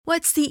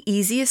What's the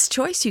easiest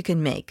choice you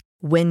can make?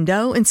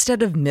 Window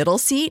instead of middle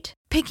seat?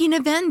 Picking a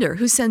vendor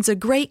who sends a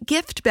great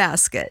gift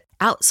basket?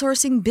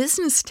 Outsourcing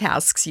business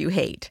tasks you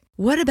hate?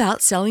 What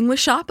about selling with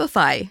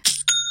Shopify?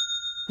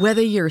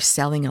 Whether you're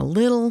selling a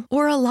little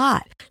or a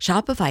lot,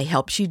 Shopify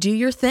helps you do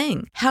your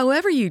thing,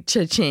 however you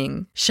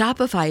cha-ching.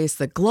 Shopify is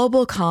the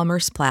global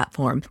commerce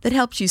platform that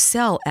helps you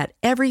sell at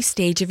every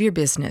stage of your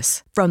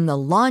business. From the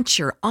launch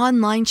your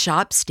online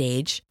shop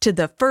stage to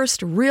the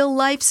first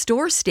real-life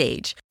store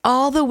stage,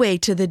 all the way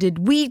to the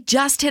did we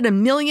just hit a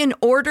million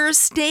orders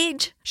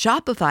stage.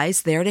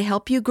 Shopify's there to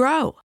help you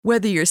grow.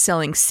 Whether you're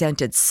selling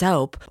scented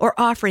soap or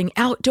offering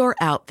outdoor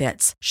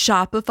outfits,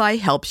 Shopify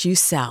helps you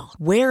sell.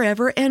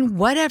 Wherever and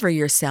whatever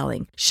you're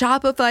selling,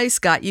 Shopify's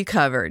got you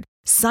covered.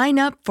 Sign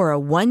up for a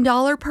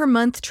 $1 per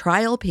month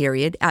trial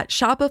period at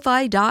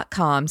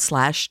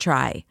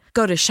shopify.com/try.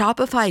 Go to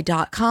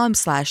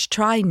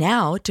shopify.com/try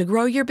now to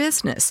grow your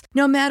business,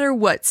 no matter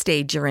what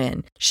stage you're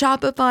in.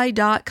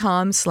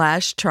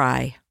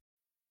 Shopify.com/try.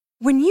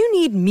 When you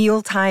need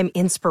mealtime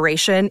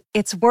inspiration,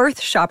 it's worth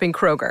shopping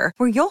Kroger,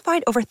 where you'll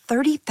find over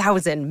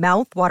 30,000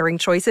 mouth-watering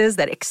choices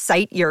that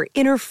excite your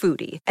inner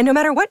foodie. And no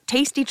matter what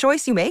tasty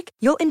choice you make,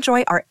 you'll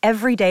enjoy our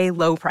everyday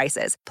low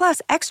prices,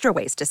 plus extra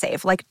ways to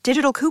save, like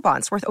digital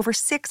coupons worth over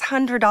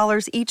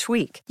 $600 each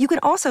week. You can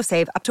also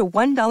save up to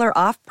 $1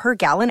 off per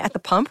gallon at the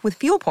pump with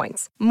fuel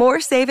points.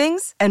 More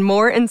savings and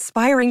more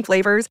inspiring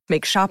flavors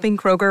make shopping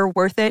Kroger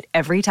worth it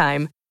every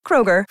time.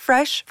 Kroger,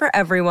 fresh for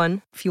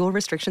everyone. Fuel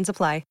restrictions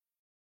apply.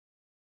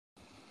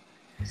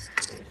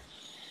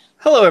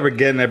 Hello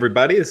again,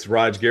 everybody. This is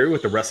Raj Gary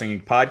with the Wrestling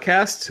Inc.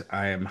 Podcast.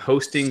 I am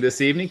hosting this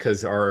evening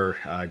because our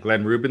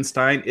Glenn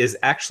Rubenstein is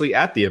actually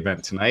at the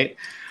event tonight.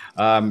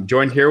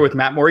 Joined here with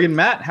Matt Morgan.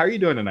 Matt, how are you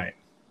doing tonight?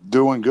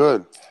 Doing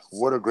good.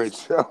 What a great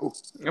show.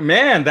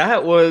 Man,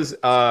 that was,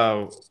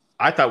 I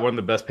thought, one of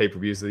the best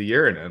pay-per-views of the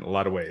year in a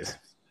lot of ways.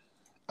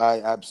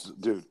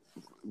 Dude,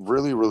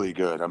 really, really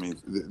good. I mean,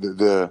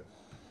 the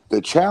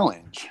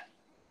challenge,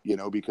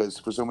 because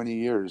for so many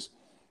years,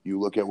 you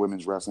look at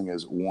women's wrestling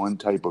as one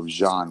type of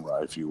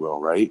genre, if you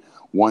will, right?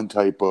 One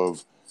type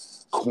of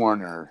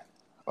corner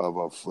of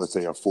let's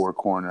say, a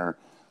four-corner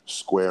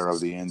square of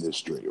the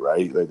industry,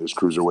 right? Like there's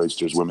cruiserweights,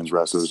 there's women's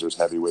wrestlers, there's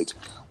heavyweights,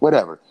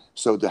 whatever.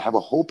 So to have a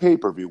whole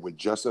pay-per-view with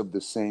just of the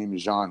same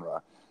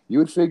genre, you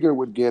would figure it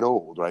would get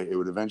old, right? It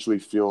would eventually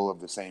feel of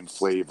the same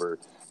flavor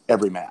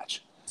every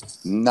match.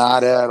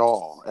 Not at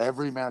all.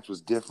 Every match was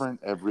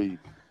different. They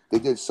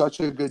did such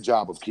a good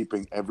job of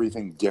keeping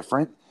everything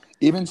different.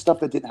 Even stuff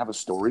that didn't have a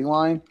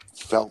storyline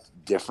felt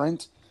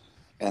different.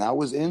 And I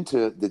was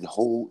into the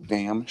whole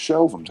damn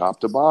show from top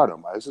to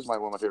bottom. This is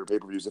one of my favorite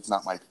pay-per-views, if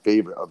not my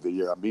favorite of the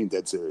year. I'm being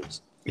dead serious.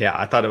 Yeah,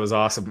 I thought it was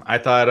awesome. I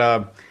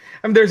thought,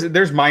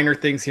 there's minor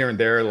things here and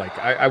there. Like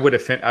I would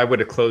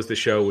have closed the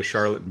show with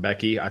Charlotte and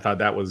Becky. I thought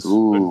that was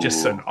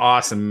just an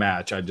awesome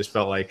match. I just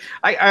felt like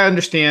I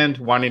understand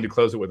wanting to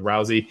close it with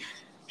Rousey.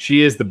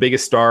 She is the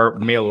biggest star,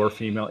 male or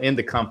female, in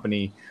the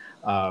company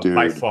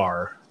by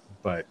far.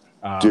 But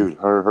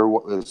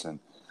listen,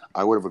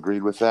 I would have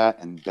agreed with that.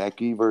 And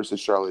Becky versus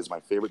Charlotte is my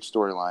favorite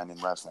storyline in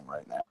wrestling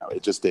right now.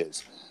 It just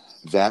is.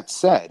 That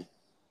said,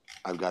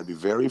 I've got to be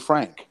very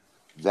frank.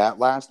 That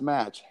last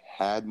match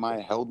held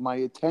my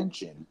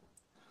attention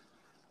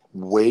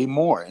way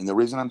more. And the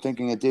reason I'm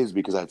thinking it did is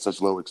because I had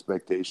such low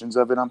expectations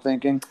of it, I'm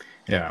thinking.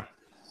 Yeah.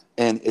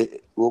 And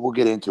we'll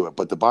get into it.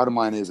 But the bottom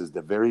line is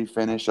the very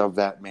finish of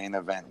that main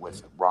event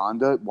with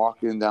Ronda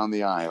walking down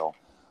the aisle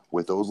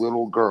with those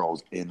little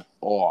girls in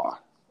awe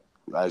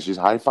as she's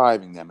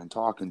high-fiving them and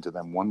talking to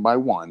them one by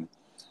one.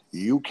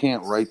 You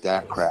can't write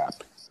that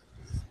crap.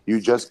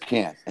 You just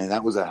can't. And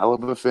that was a hell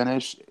of a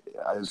finish.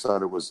 I just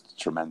thought it was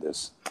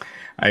tremendous.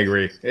 I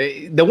agree.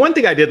 The one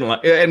thing I didn't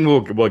like, and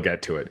we'll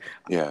get to it.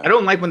 Yeah. I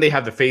don't like when they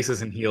have the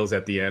faces and heels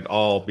at the end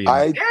all being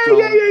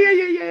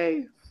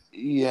yay.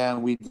 Yeah,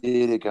 we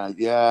did it, guys.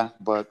 Yeah,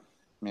 but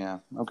yeah,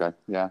 okay.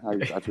 Yeah,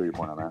 I feel your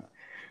point on that.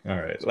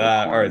 All right.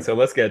 All right, so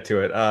let's get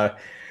to it.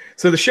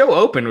 So the show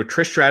opened with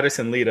Trish Stratus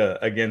and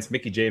Lita against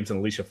Mickie James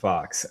and Alicia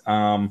Fox.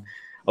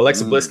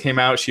 Alexa Bliss came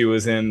out. She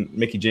was in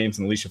Mickie James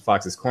and Alicia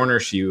Fox's corner.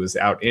 She was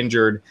out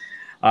injured.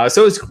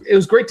 So it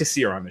was great to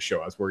see her on the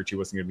show. I was worried she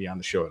wasn't going to be on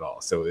the show at all.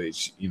 So,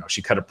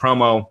 she cut a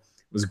promo.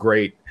 It was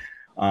great.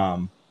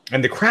 And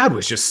the crowd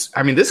was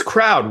this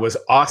crowd was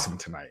awesome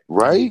tonight.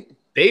 Right?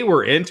 They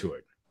were into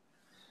it.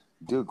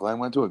 Dude, Glenn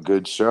went to a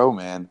good show,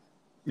 man.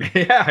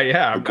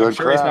 Yeah. I'm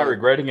sure he's not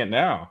regretting it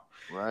now.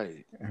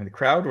 Right. And the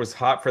crowd was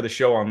hot for the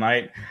show all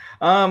night.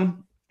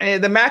 And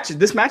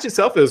this match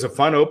itself, it was a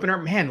fun opener.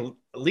 Man,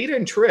 Lita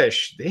and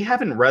Trish, they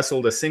haven't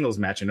wrestled a singles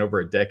match in over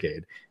a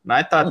decade. And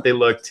I thought they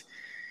looked,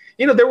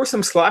 there were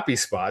some sloppy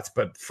spots,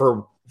 but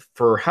for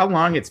how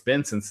long it's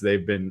been since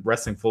they've been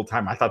wrestling full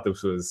time, I thought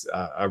this was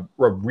a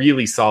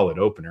really solid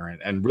opener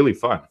and really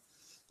fun.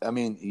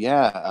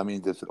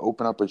 To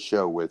open up a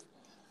show with,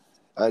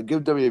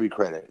 give WWE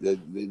credit. They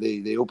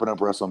open up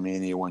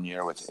WrestleMania one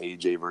year with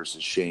AJ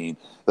versus Shane.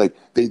 Like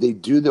they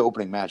do the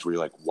opening match where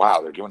you're like, wow,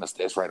 they're giving us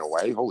this right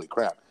away. Holy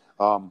crap!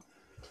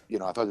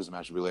 I thought this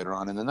match would be later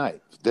on in the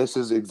night. This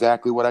is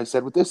exactly what I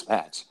said with this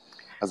match.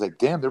 I was like,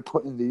 damn, they're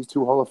putting these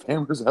two Hall of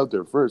Famers out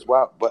there first.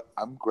 Wow. But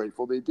I'm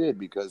grateful they did,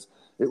 because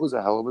it was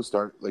a hell of a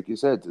start, like you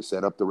said, to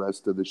set up the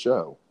rest of the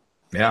show.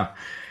 Yeah.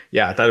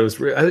 Yeah, I thought it was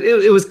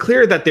it was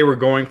clear that they were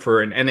going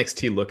for an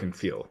NXT look and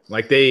feel.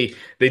 Like they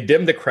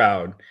dimmed the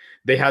crowd.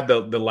 They had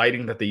the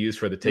lighting that they use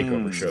for the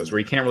takeover shows, where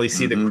you can't really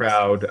see the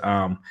crowd.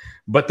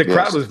 But the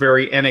crowd was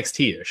very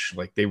NXT-ish.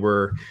 Like they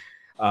were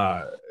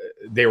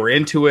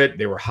into it.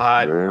 They were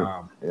hot.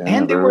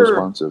 And they were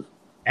responsive.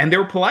 And they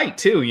were polite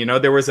too.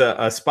 There was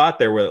a spot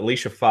there where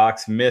Alicia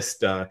Fox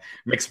missed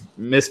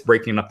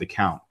breaking up the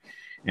count.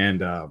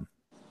 And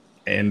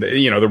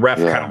the ref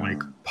kind of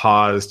like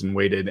paused and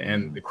waited,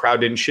 and the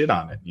crowd didn't shit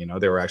on it.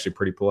 They were actually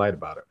pretty polite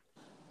about it.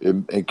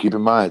 And keep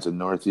in mind, it's a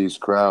Northeast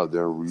crowd.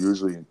 They're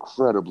usually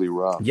incredibly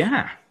rough.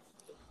 Yeah.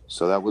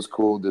 So that was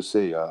cool to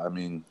see.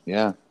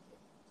 Yeah.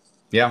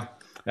 Yeah.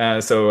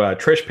 So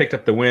Trish picked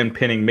up the win,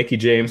 pinning Mickie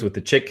James with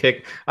the chick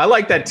kick. I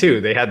like that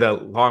too. They had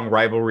that long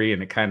rivalry,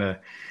 and it kind of,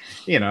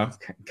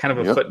 kind of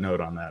a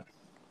footnote on that.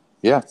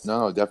 Yeah.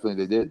 No,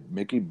 definitely they did.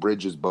 Mickie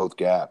bridges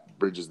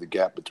the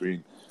gap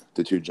between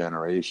the two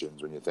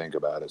generations when you think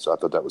about it. So I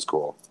thought that was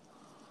cool.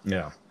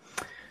 Yeah.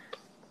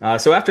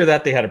 So after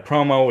that, they had a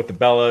promo with the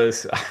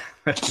Bellas,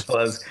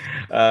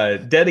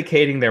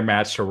 dedicating their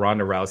match to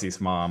Ronda Rousey's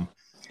mom.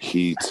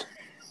 Heat.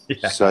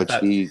 Such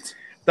heat.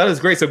 That was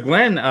great. So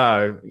Glenn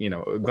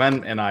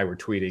and I were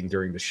tweeting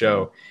during the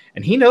show,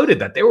 and he noted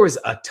that there was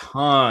a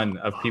ton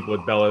of people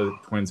with Bella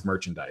Twins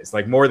merchandise,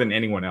 like more than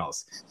anyone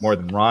else, more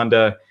than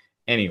Ronda,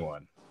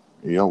 anyone.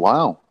 Yeah,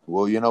 wow.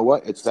 Well, you know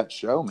what? It's that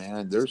show,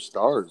 man. They're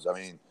stars.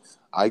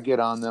 I get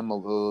on them a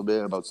little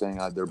bit about saying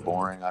they're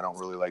boring. I don't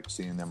really like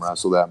seeing them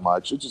wrestle that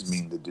much. It's just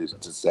mean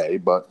to say,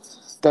 but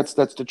that's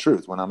the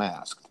truth when I'm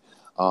asked.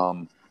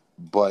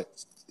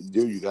 But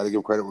dude, you got to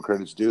give credit where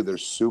credit's due. They're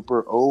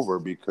super over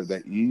because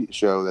that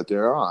show that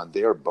they're on,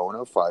 they are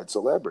bona fide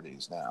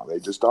celebrities now. They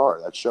just are.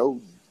 That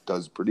show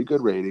does pretty good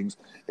ratings.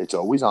 It's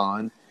always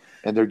on,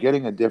 and they're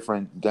getting a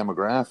different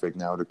demographic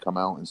now to come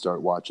out and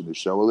start watching the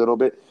show a little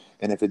bit.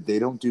 And if they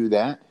don't do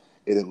that,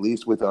 it at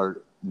least with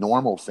our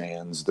normal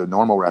fans, the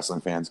normal wrestling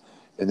fans,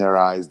 in their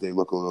eyes, they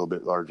look a little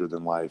bit larger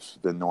than life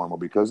than normal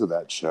because of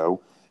that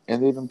show.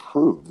 And they've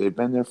improved. They've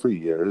been there for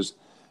years.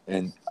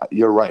 And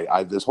you're right.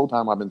 This whole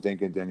time I've been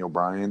thinking Daniel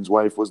Bryan's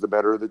wife was the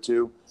better of the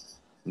two.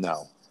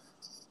 No.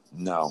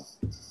 Yeah.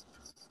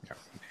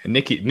 And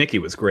Nikki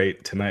was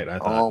great tonight, I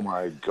thought. Oh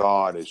my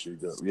God, is she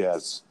good?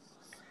 Yes.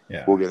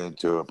 Yeah. We'll get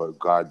into it, but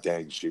God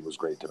dang, she was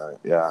great tonight.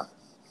 Yeah.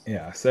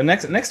 Yeah. So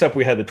next up,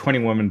 we had the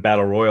 20-woman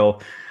battle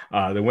royal.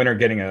 The winner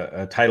getting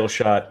a title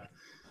shot.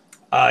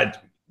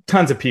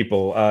 Tons of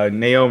people.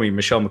 Naomi,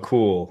 Michelle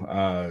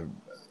McCool,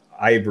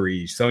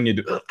 Ivory, Sonya.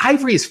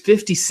 Ivory is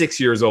 56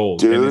 years old,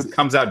 dude, and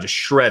comes out just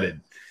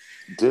shredded.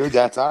 Dude,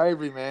 that's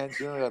Ivory, man.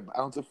 She only had an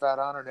ounce of fat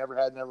on her. Never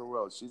had, never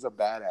will. She's a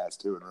badass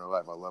too in real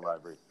life. I love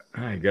Ivory.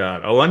 My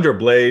God, Alundra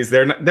Blaze.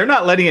 They're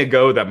not letting it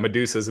go that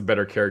Medusa's a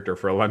better character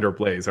for Alundra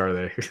Blaze, are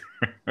they?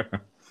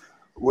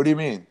 What do you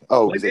mean?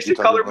 Oh, like they should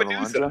call her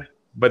Medusa. Alundra?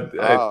 But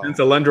since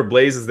Alundra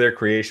Blaze is their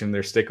creation,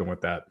 they're sticking with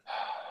that.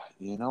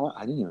 You know what?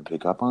 I didn't even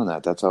pick up on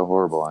that. That's how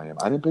horrible I am.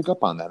 I didn't pick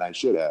up on that. I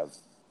should have.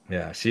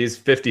 Yeah, she's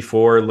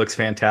 54, looks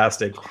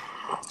fantastic.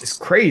 It's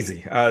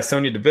crazy.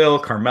 Sonya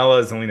Deville,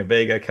 Carmella, Zelina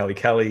Vega, Kelly,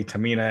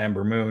 Tamina,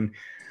 Ember Moon,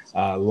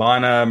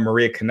 Lana,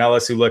 Maria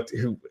Kanellis,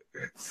 who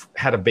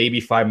had a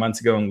baby 5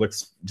 months ago and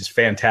looks just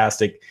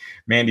fantastic.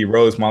 Mandy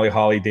Rose, Molly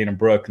Holly, Dana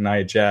Brooke,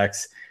 Nia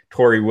Jax,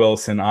 Tori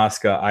Wilson,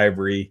 Asuka,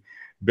 Ivory,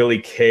 Billie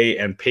Kay,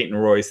 and Peyton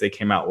Royce. They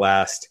came out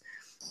last.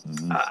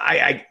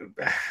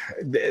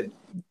 The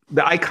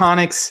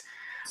Iconics,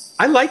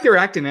 I like their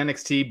act in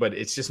NXT, but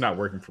it's just not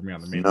working for me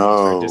on the main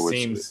roster. It just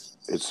seems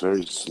it's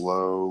very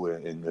slow,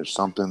 and there's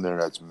something there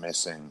that's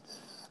missing.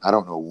 I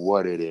don't know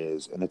what it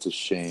is, and it's a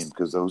shame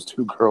because those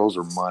two girls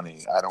are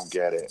money. I don't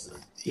get it.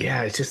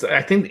 Yeah, it's just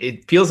I think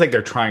it feels like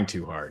they're trying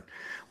too hard.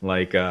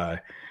 Like,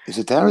 is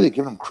it that or they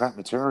giving them crap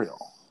material?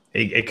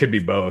 It could be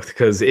both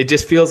because it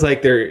just feels like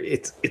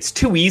it's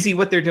too easy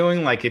what they're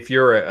doing. Like if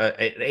you're an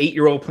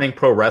 8-year-old playing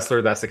pro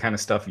wrestler, that's the kind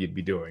of stuff you'd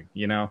be doing.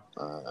 I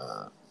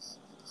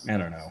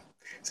don't know.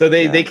 So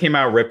they came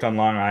out ripped on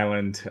Long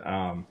Island.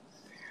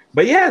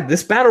 But yeah,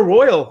 this battle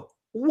royal,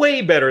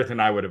 way better than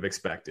I would have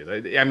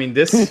expected. I mean,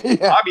 this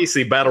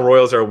obviously battle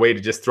royals are a way to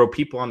just throw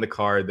people on the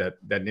card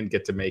that didn't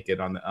get to make it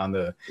on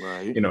the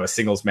right. A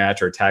singles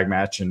match or a tag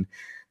match. And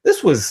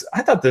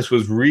I thought this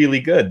was really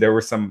good. There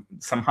were some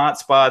hot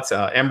spots.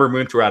 Ember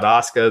Moon threw out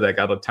Asuka that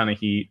got a ton of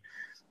heat.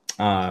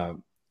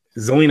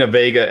 Zelina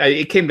Vega,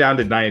 it came down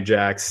to Nia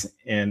Jax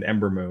and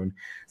Ember Moon.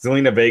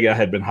 Zelina Vega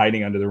had been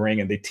hiding under the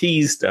ring, and they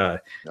teased.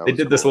 They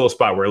did this little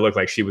spot where it looked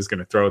like she was going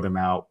to throw them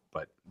out,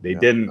 but they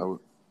didn't.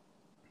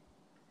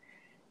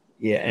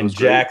 And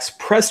Jax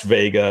pressed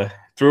Vega,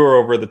 threw her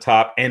over the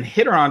top, and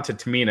hit her onto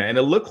Tamina. And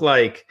it looked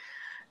like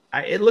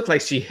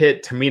she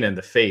hit Tamina in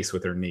the face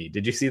with her knee.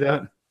 Did you see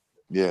that?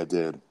 Yeah, it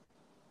did.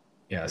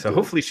 Yeah, so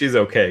hopefully she's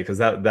okay because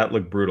that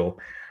looked brutal.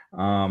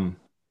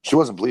 She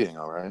wasn't bleeding,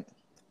 all right.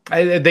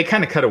 They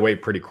kind of cut away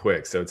pretty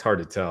quick, so it's hard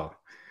to tell.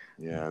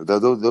 Yeah,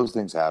 those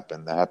things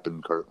happen. That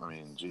happened. I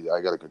mean, gee,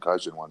 I got a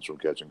concussion once from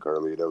catching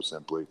Carlito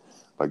simply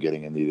by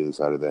getting a knee to the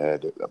side of the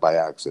head by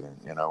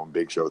accident. You know, and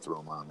Big Show threw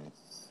him on me.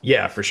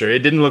 Yeah, for sure. It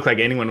didn't look like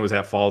anyone was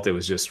at fault. It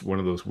was just one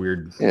of those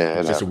weird. Yeah, it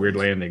was just a weird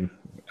landing.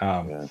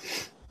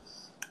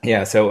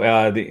 Yeah.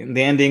 So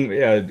the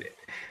ending,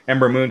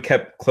 Ember Moon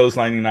kept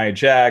clotheslining Nia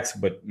Jax,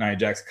 but Nia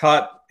Jax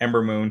caught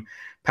Ember Moon,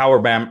 power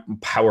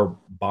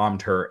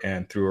bombed her,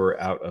 and threw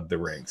her out of the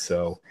ring.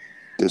 So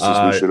this is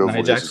who should have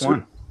Nia Jax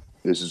won.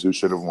 This is who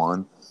should have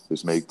won.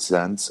 This makes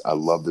sense. I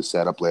love the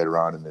setup later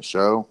on in the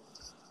show.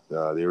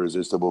 The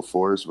Irresistible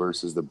Force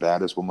versus the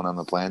baddest woman on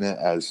the planet,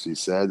 as she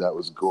said. That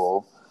was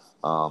cool.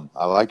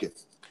 I like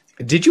it.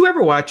 Did you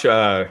ever watch?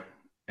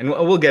 And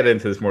we'll get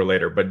into this more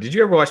later. But did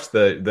you ever watch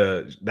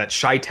that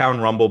Chi-Town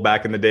Rumble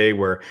back in the day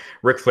where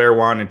Ric Flair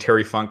won and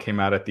Terry Funk came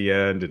out at the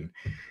end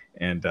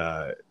and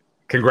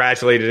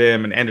congratulated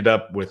him and ended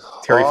up with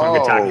Terry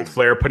Funk attacking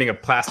Flair, putting a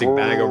plastic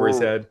bag over his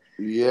head?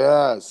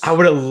 Yes. I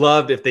would have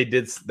loved if they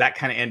did that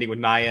kind of ending with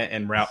Nia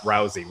and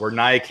Rousey, where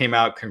Nia came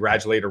out,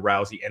 congratulated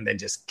Rousey, and then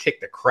just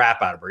kicked the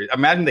crap out of her.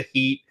 Imagine the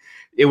heat.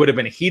 It would have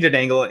been a heated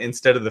angle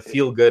instead of the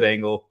feel-good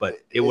angle, but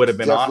it would have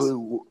been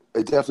awesome.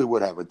 It definitely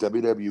would have. But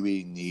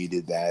WWE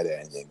needed that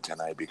ending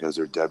tonight because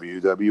they're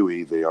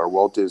WWE. They are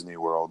Walt Disney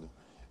World.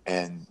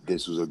 And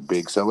this was a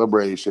big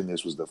celebration.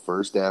 This was the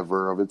first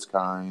ever of its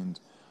kind.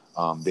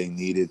 They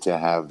needed to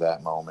have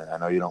that moment. I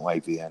know you don't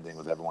like the ending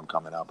with everyone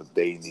coming out, but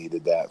they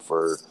needed that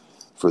for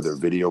their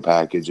video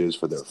packages,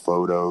 for their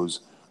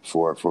photos,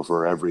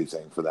 for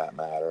everything, for that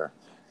matter.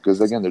 Because,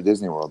 again, they're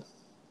Disney World.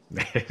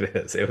 It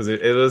is. It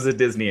was a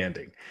Disney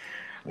ending.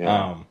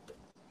 Yeah.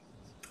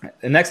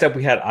 And next up,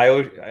 we had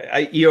Io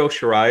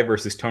Shirai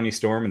versus Toni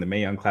Storm in the Mae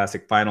Young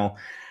Classic final.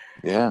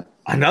 Yeah.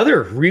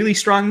 Another really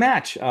strong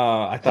match.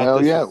 I thought.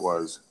 Hell yeah, it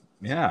was.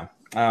 Yeah.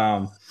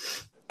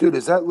 Dude,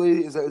 is that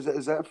lady? Is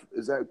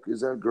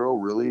that girl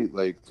really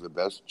like the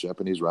best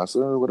Japanese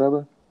wrestler or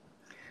whatever?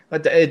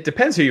 It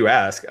depends who you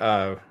ask.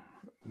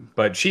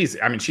 But she's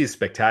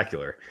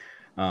spectacular.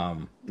 I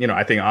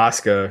think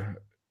Asuka,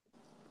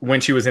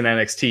 when she was in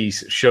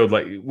NXT, showed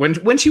like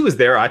when she was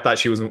there, I thought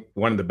she was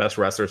one of the best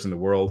wrestlers in the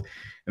world.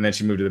 And then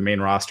she moved to the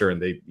main roster,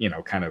 and they,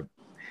 kind of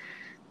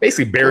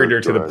basically buried her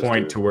to the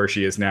point to where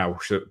she is now,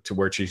 to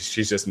where she's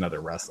just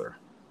another wrestler.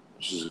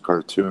 She's a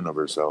cartoon of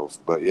herself.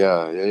 But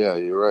yeah,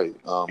 you're right.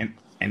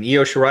 And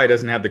Io Shirai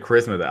doesn't have the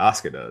charisma that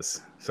Asuka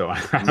does, so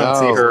I don't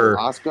see her.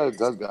 Asuka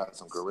does got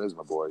some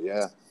charisma, boy.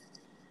 Yeah.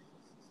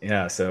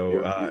 Yeah.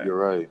 So you're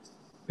right.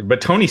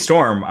 But Toni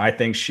Storm, I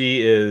think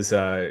she is.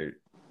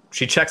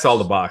 She checks all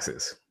the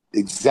boxes.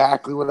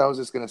 Exactly what I was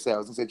just gonna say. I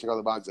was gonna say check all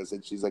the boxes. I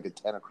said she's like a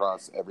 10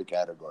 across every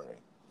category.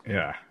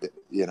 Yeah.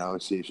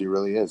 She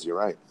really is. You're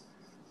right.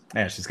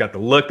 Yeah, she's got the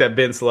look that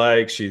Vince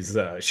likes. She's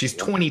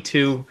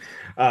 22,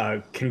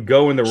 can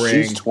go in the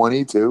ring. She's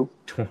 22.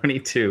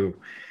 22.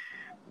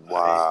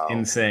 Wow.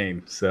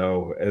 Insane.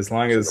 So as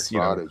long as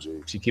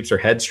she keeps her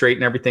head straight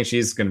and everything,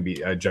 she's going to be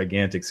a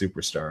gigantic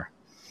superstar.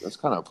 That's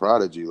kind of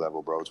prodigy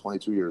level, bro.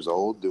 22 years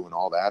old, doing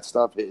all that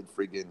stuff, hitting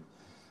freaking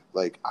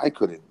like I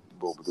couldn't.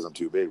 Well, because I'm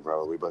too big,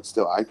 probably, but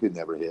still, I could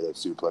never hit a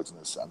suplex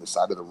on the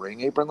side of the ring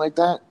apron like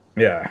that.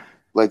 Yeah.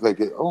 Like,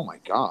 oh my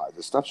God,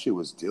 the stuff she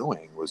was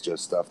doing was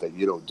just stuff that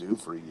you don't do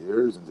for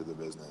years into the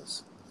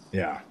business.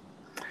 Yeah.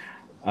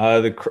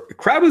 The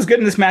crowd was good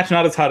in this match,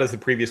 not as hot as the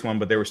previous one,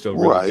 but they were still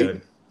really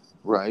good.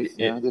 Right.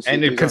 Yeah.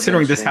 And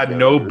considering this had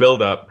no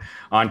build-up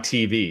on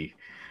TV.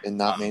 And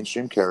not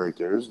mainstream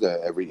characters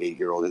that every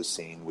 8-year-old has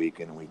seen week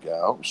in and week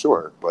out.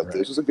 Sure. But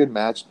This was a good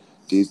match.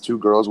 These two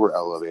girls were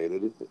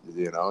elevated,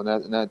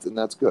 and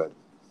that's good.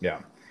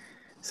 Yeah.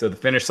 So the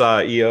finish saw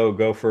Io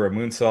go for a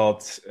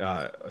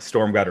moonsault.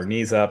 Storm got her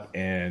knees up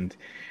and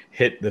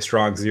hit the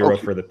strong zero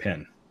for the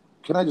pin.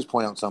 Can I just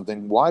point out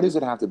something? Why does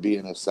it have to be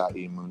an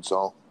Asai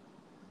moonsault?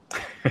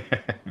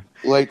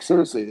 Like,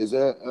 seriously, is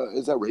that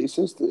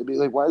racist? I mean,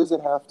 like, why does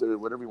it have to,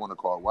 whatever you want to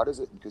call it, why does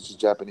it, because she's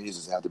Japanese,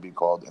 does it have to be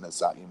called an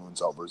Asai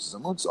moonsault versus a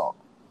moonsault?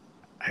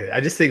 I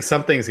just think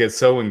some things get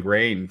so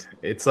ingrained.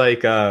 It's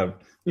like,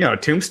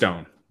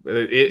 Tombstone.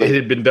 It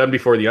had been done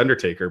before The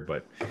Undertaker,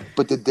 but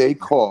did they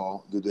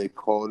call it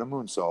a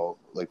moonsault?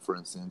 Like, for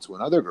instance,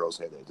 when other girls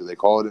hit it, do they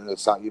call it an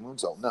Asai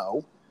moonsault?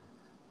 No.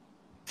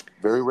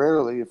 Very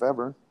rarely, if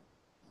ever.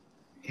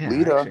 Yeah,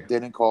 Lita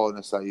didn't call it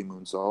an Asai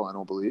moonsault, I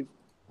don't believe,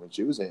 when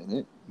she was hitting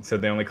it. So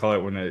they only call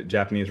it when a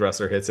Japanese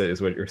wrestler hits it,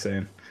 is what you're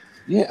saying?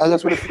 Yeah,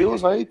 that's what it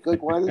feels like.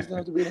 Like, why does it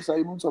have to be an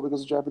Asai moonsault?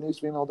 Because a Japanese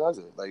female does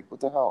it. Like, what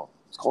the hell?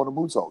 It's called a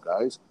moonsault,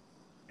 guys.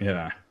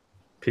 Yeah.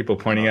 People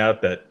pointing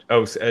out that,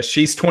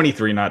 she's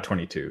 23, not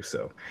 22.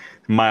 So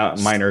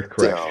minor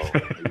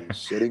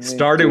correction.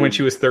 Started when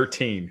she was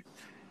 13.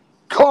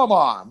 Come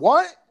on.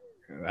 What?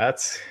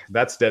 That's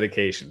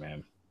dedication,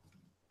 man.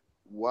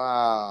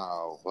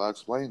 Wow. Well, that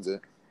explains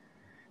it.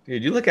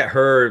 Dude, you look at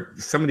her,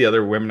 some of the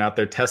other women out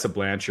there, Tessa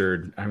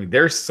Blanchard. I mean,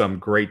 there's some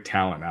great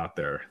talent out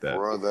there.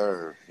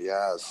 Brother,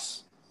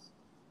 yes.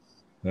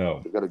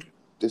 No.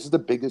 This is the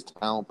biggest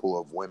talent pool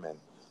of women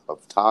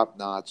of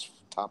top-notch,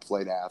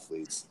 top-flight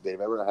athletes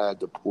they've ever had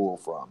to pull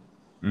from.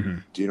 Mm-hmm.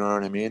 Do you know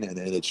what I mean? And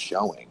it's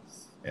showing.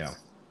 Yeah,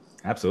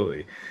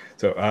 absolutely.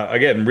 So,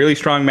 again, really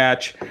strong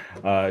match.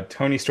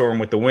 Toni Storm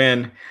with the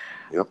win.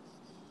 Yep.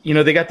 You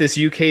know, they got this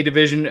UK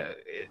division.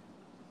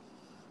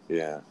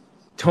 Yeah.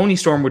 Toni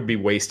Storm would be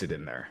wasted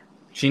in there.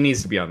 She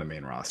needs to be on the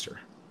main roster.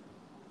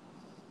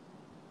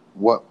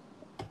 What?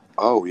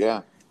 Oh,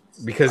 yeah.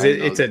 Because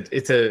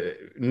it's a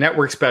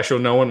network special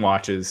no one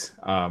watches.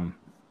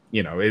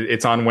 You know,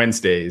 it's on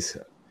Wednesdays.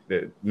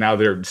 Now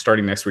they're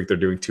starting next week. They're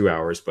doing 2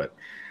 hours, but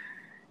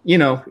you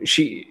know,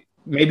 she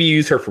maybe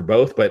use her for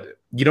both, but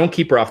you don't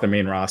keep her off the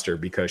main roster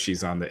because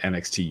she's on the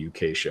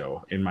NXT UK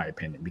show, in my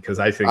opinion, because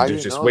I think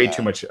there's just way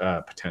too much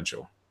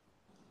potential.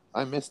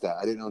 I missed that.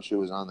 I didn't know she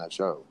was on that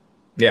show.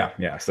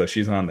 Yeah. So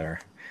she's on there.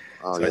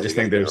 Oh, so yeah, I just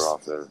think there's her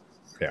off there.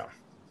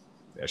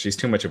 Yeah, she's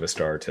too much of a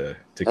star to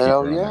keep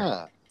Hell her on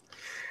yeah.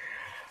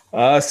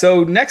 there.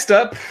 So next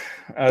up,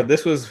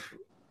 this was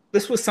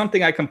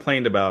something I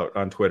complained about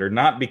on Twitter,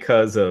 not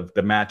because of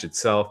the match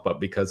itself, but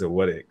because of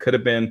what it could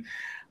have been.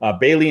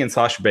 Bayley and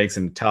Sasha Banks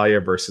and Natalya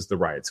versus the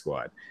Riot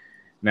Squad.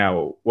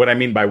 Now, what I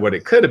mean by what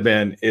it could have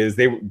been is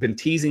they've been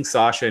teasing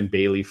Sasha and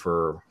Bayley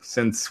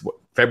since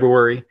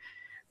February.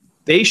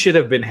 They should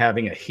have been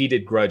having a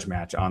heated grudge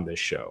match on this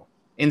show.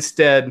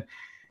 Instead,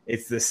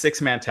 it's the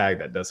 6-man tag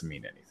that doesn't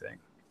mean anything.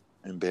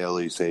 And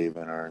Bayley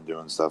saving her and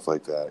doing stuff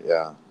like that.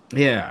 Yeah.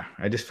 Yeah,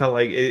 I just felt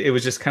like it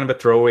was just kind of a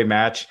throwaway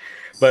match,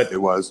 but it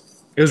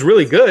was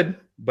really good.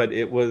 But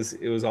it was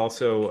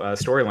also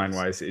storyline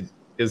wise, it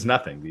is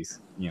nothing.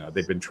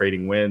 They've been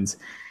trading wins,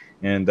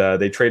 and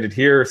they traded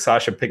here.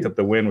 Sasha picked up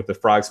the win with the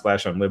frog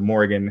splash on Liv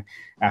Morgan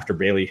after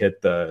Bayley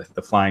hit the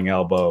flying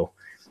elbow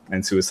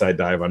and suicide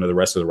dive onto the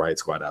rest of the Riot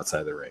Squad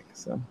outside the ring.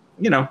 So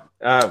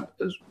that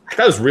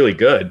was really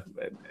good.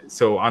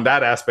 So on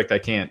that aspect, I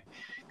can't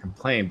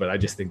complain, but I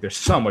just think there's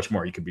so much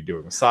more you could be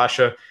doing with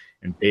Sasha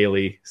and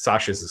Bayley.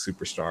 Sasha's a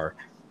superstar.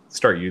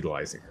 Start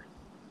utilizing her.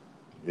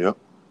 Yep,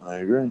 I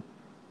agree.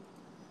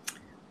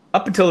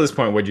 Up until this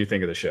point, what did you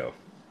think of the show?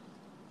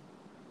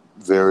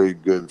 Very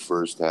good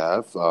first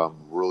half.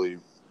 Really,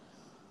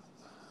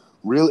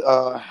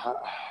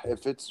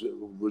 if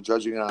we're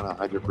judging it on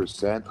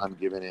 100%, I'm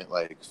giving it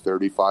like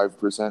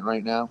 35%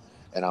 right now,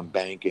 and I'm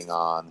banking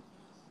on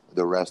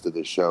the rest of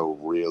the show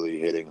really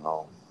hitting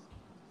home.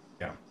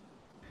 Yeah.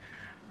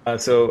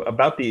 So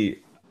about the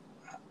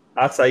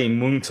Asai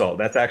moonsault,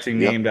 that's actually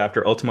named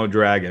after Ultimo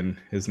Dragon.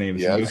 His name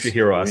is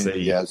Yoshihiro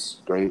Asai.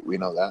 Yes, great. We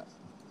know that.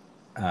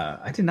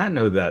 I did not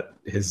know that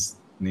his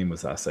name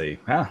was Asai.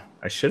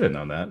 I should have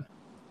known that.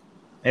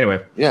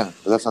 Anyway. Yeah,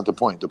 but that's not the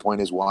point. The point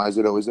is, why was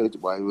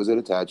it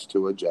attached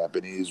to a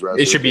Japanese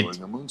wrestler doing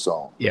a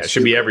moonsault? Yeah, it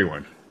should be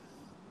everyone.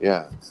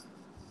 Yeah.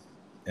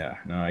 Yeah,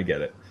 no, I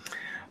get it.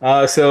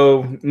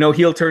 So no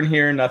heel turn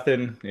here,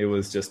 nothing. It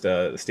was just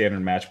a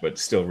standard match, but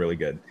still really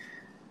good.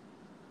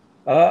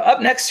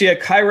 Up next, you had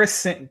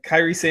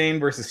Kairi Sane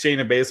versus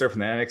Shayna Baszler from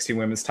the NXT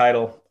Women's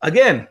title.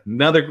 Again,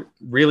 another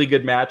really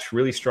good match,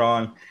 really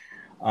strong.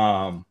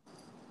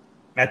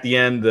 At the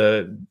end,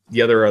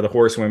 the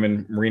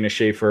horsewomen, Marina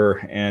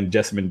Shafir and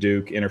Jessamine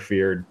Duke,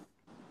 interfered,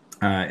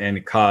 and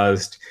it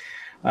caused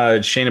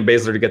Shayna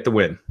Baszler to get the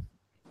win.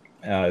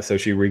 So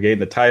she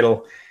regained the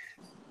title.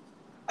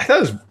 I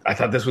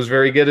thought this was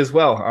very good as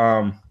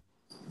well.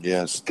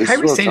 Yes,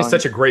 Kairi Sane is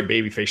such a great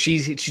babyface.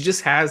 She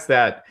just has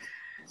that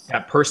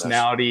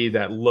personality,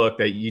 that look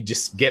that you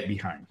just get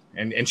behind.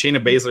 And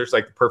Shayna Baszler is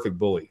like the perfect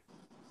bully.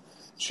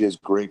 She has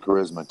great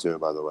charisma too,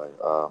 by the way.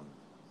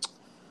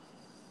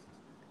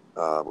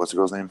 What's the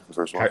girl's name? The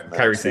first one?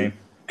 Kairi Sane.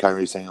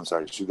 Kairi Sane, I'm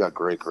sorry. She's got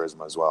great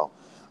charisma as well.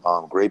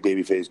 Great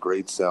babyface,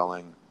 great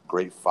selling,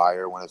 great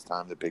fire when it's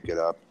time to pick it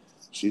up.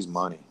 She's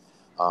money.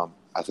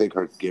 I think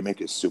her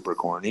gimmick is super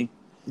corny.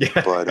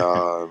 Yeah. But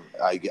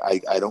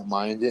I don't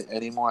mind it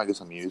anymore. I guess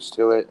I'm used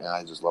to it, and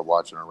I just love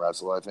watching her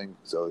wrestle, I think.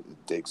 So it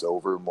takes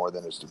over more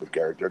than a stupid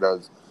character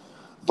does.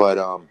 But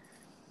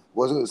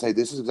wasn't going to say,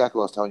 this is exactly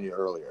what I was telling you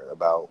earlier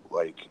about,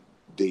 like,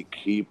 they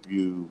keep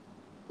you,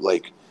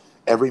 like,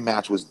 every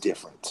match was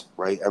different,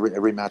 right?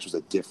 Every match was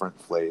a different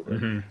flavor.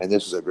 Mm-hmm. And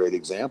this was a great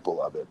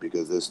example of it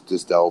because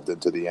this delved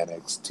into the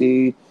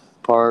NXT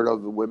part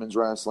of the women's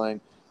wrestling.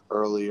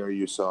 Earlier,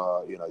 you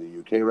saw, the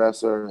UK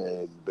wrestler,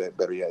 and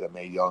better yet, a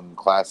Mae Young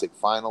Classic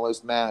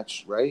finalist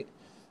match, right?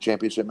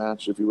 Championship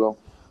match, if you will.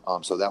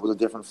 So that was a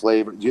different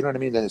flavor. Do you know what I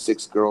mean? Then a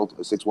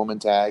 6-woman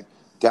tag,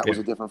 that was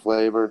a different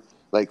flavor.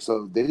 Like,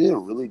 so they did a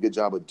really good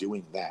job of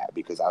doing that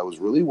because I was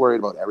really worried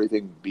about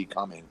everything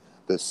becoming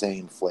the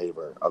same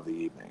flavor of the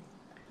evening.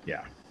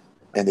 Yeah.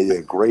 And they did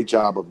a great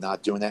job of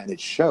not doing that. And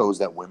it shows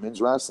that women's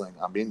wrestling,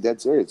 I'm being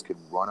dead serious, can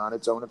run on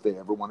its own if they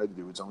ever wanted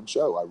to do its own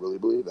show. I really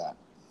believe that.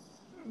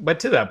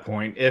 But to that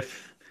point,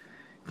 if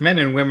men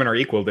and women are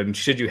equal, then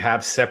should you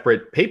have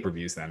separate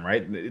pay-per-views then,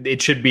 right? It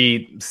should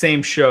be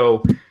same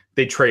show.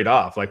 They trade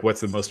off. Like,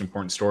 what's the most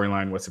important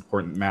storyline? What's the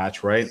important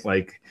match, right?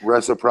 Like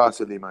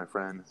reciprocity, my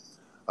friend.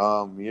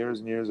 Years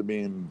and years of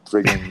being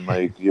freaking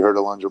like you heard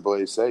Alundra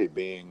Blaze say,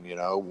 being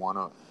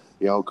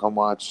come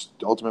watch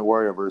Ultimate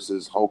Warrior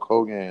versus Hulk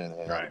Hogan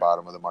and Right. the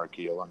bottom of the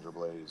marquee, Alundra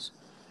Blaze,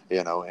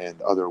 and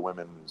other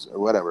women's or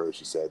whatever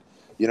she said.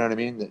 You know what I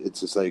mean? It's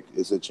just like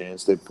it's a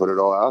chance they put it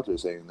all out there,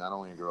 saying not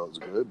only a girl is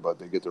good, but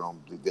they get their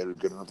own. They're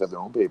good enough to have their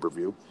own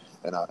pay-per-view.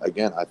 And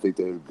again, I think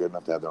they're good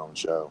enough to have their own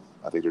show.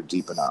 I think they're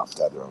deep enough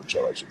to have their own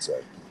show, I should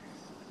say.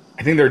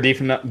 I think they're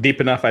deep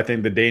enough. I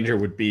think the danger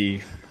would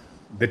be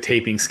the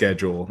taping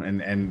schedule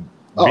and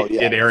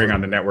it airing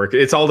on the network.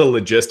 It's all the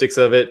logistics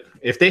of it.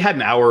 If they had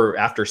an hour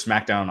after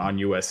SmackDown on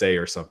USA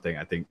or something,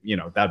 I think,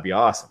 that'd be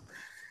awesome.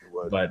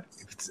 But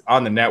if it's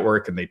on the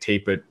network and they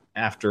tape it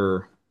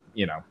after,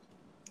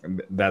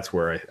 that's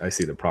where I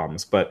see the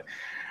problems. But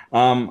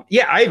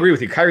I agree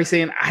with you. Kairi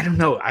saying, I don't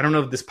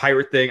know this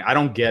pirate thing. I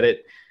don't get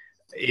it.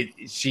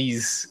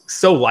 She's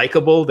so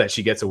likable that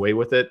she gets away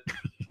with it.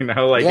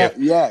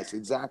 Yes,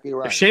 exactly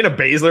right. If Shayna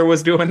Baszler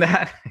was doing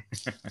that,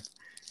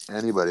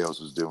 anybody else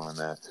was doing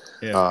that.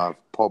 Yeah.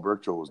 Paul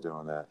Burchill was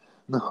doing that.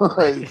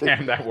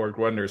 And that worked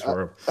wonders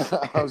for him.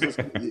 I was just,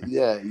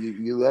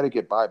 you let it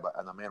get by, but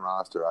on the main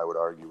roster, I would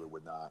argue it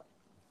would not.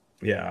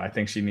 Yeah, I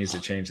think she needs to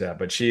change that.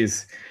 But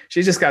she's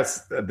just got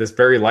this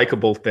very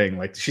likable thing.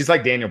 Like she's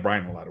like Daniel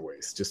Bryan in a lot of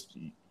ways.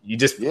 You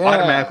just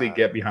automatically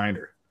get behind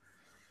her.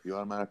 You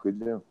automatically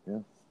do.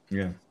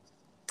 Yeah.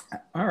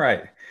 All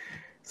right.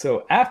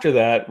 So after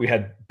that, we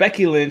had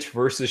Becky Lynch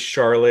versus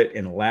Charlotte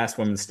in the last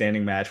women's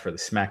standing match for the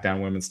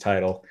SmackDown Women's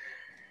title.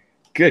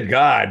 Good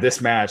God, this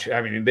match.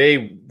 I mean,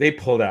 they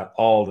pulled out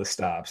all the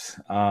stops.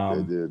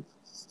 They did.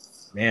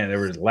 Man, there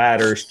was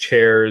ladders,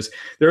 chairs.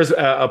 There was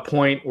a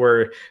point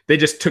where they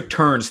just took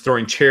turns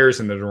throwing chairs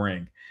into the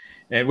ring,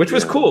 and which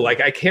was cool. Like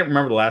I can't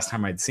remember the last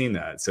time I'd seen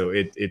that. So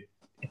it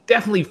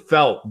definitely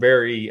felt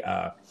very.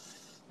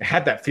 It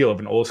had that feel of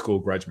an old school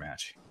grudge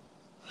match.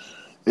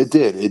 It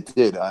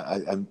did. I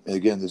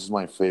again, this is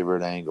my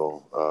favorite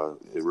angle.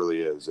 It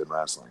really is in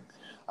wrestling.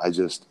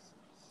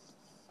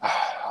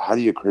 How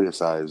do you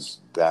criticize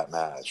that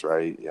match,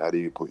 right? How do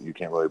you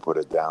can't really put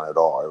it down at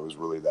all. It was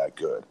really that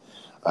good.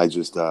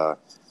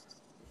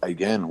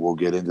 Again, we'll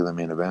get into the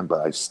main event,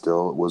 but I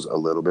still was a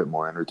little bit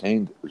more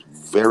entertained,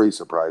 very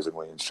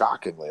surprisingly and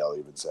shockingly, I'll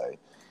even say,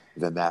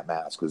 than that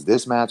match. Because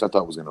this match I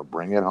thought was going to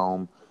bring it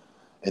home,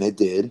 and it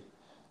did.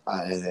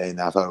 And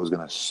I thought it was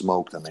going to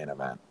smoke the main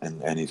event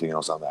and anything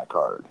else on that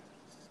card.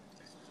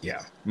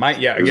 Yeah.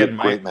 It was a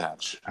great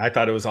match. I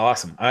thought it was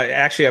awesome. I'm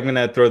going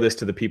to throw this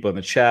to the people in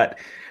the chat.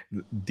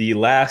 The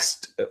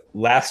last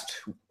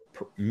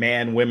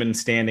man women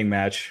standing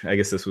match, I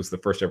guess this was the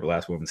first ever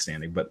last woman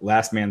standing, but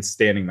last man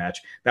standing match,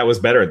 that was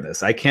better than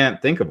this. I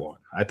can't think of one.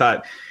 I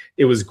thought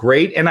it was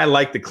great, and I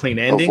liked the clean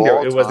ending.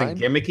 It wasn't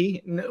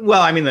gimmicky.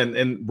 Well, I mean,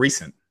 in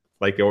recent,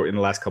 like in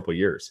the last couple of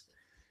years.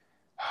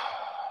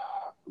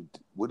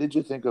 What did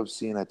you think of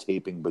Cena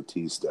taping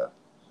Batista?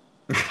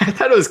 I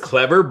thought it was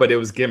clever, but it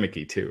was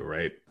gimmicky too,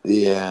 right?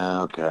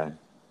 Yeah, okay.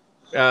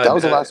 That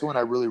was the last one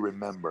I really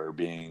remember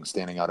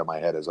standing out of my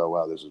head as, oh,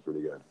 wow, this was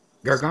pretty good.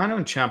 Gargano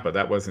and Ciampa,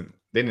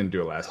 they didn't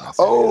do a last man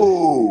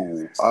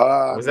standing.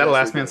 Was that a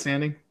last man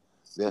standing?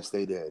 Yes,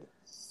 they did.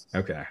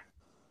 Okay.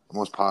 I'm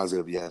most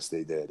positive, yes,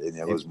 they did. And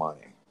it was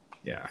money.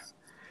 Yeah.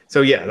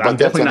 So, yeah, I'm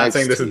definitely not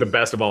saying this is the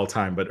best of all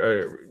time, but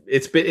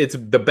it's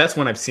the best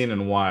one I've seen in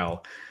a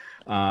while.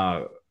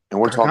 And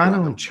we're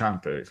Gargano and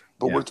Ciampa.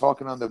 But we're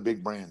talking on the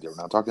big brand here. We're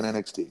not talking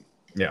NXT.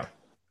 Yeah.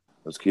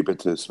 Let's keep it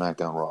to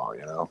SmackDown Raw,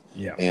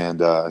 Yeah.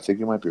 And I think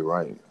you might be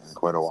right in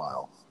quite a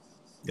while.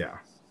 Yeah.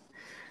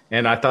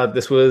 And I thought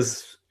this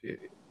was,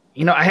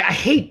 I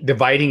hate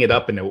dividing it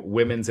up into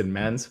women's and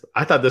men's.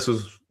 I thought this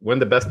was one of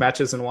the best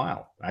matches in a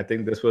while. I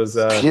think this was.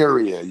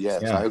 Period.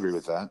 Yes, yeah. I agree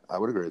with that. I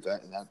would agree with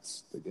that. And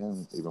that's,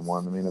 again, even more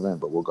in the main event,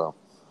 but we'll go.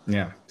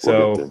 Yeah.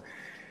 So,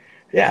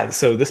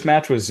 so this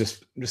match was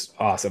just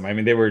awesome. I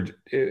mean,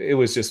 it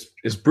was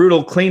just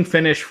brutal, clean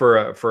finish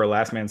for a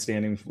last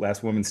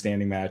woman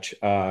standing match.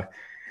 The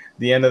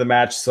end of the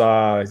match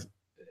saw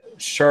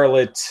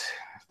Charlotte.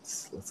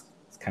 Let's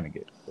kind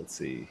of let's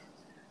see.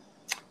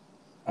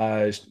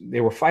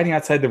 They were fighting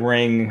outside the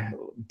ring.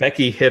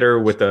 Becky hit her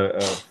with a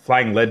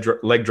flying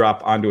leg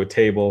drop onto a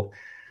table.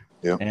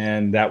 Yeah.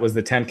 And that was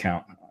the 10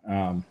 count.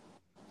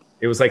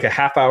 It was like a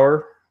half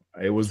hour.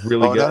 It was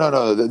really good.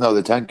 No.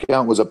 The 10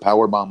 count was a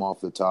power bomb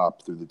off the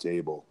top through the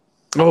table.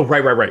 Oh,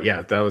 right.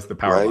 Yeah, that was the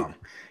power bomb.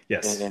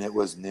 Yes. And it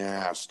was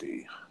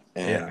nasty.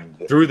 And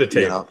through the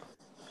table.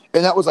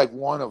 And that was like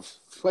one of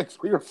like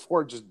 3 or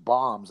 4 just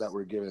bombs that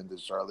were given to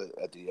Charlotte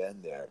at the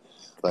end there.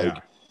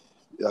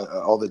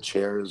 All the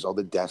chairs, all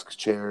the desk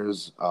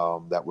chairs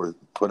that were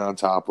put on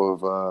top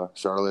of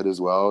Charlotte as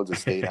well to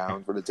stay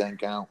down for the 10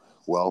 count.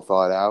 Well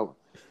thought out.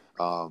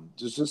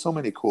 Just so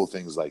many cool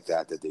things like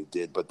that they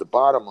did. But the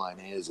bottom line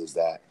is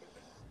that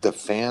the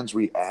fans'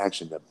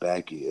 reaction to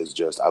Becky is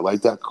just, I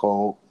like that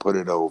Cole put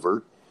it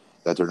over,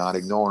 that they're not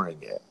ignoring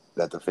it,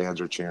 that the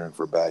fans are cheering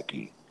for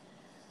Becky.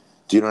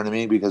 Do you know what I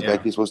mean? Because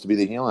Becky's supposed to be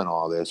the heel in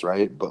all this,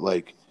 right? But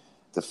like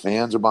the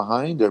fans are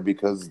behind her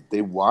because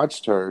they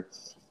watched her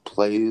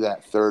play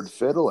that third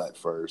fiddle at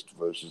first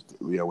versus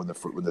when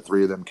the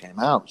 3 of them came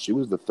out. She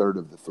was the third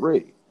of the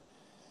 3.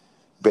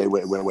 But it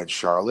went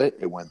Charlotte,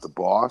 it went the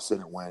Boss,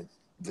 and it went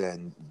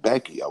then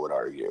Becky, I would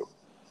argue.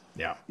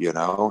 Yeah. You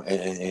know,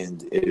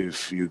 and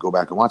if you go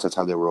back and watch, that's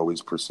how they were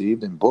always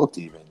perceived and booked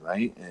even,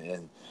 right?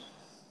 And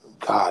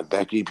God,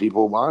 Becky,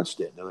 people watched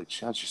it. And they're like,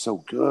 "Shit, she's so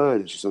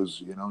good." And she's so,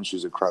 you know,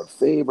 she's a crowd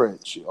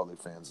favorite. All the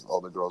fans,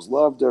 all the girls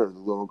loved her. The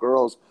little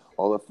girls,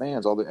 all the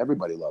fans,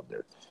 everybody loved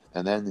her.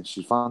 And then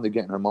she's finally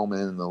getting her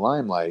moment in the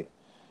limelight.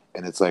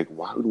 And it's like,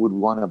 why would we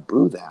want to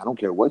boo that? I don't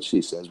care what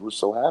she says. We're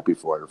so happy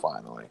for her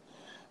finally.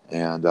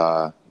 And,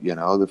 you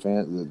know,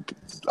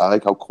 I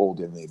like how Cole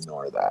didn't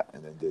ignore that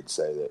and then did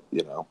say that,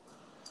 you know,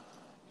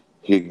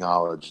 he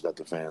acknowledged that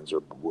there's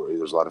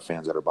a lot of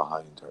fans that are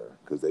behind her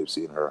because they've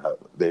seen her,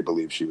 they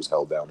believe she was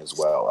held down as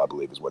well, I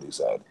believe is what he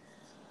said.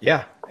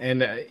 Yeah.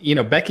 And, you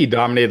know, Becky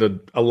dominated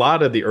a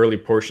lot of the early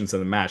portions of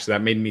the match.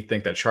 That made me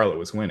think that Charlotte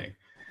was winning.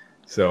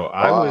 So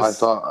I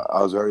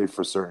was very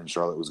for certain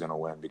Charlotte was going to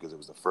win because it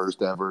was the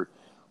first ever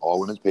all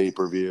women's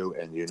pay-per-view.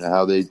 And you know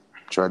how they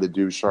try to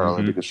do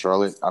Charlotte because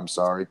Charlotte, I'm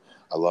sorry,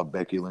 I love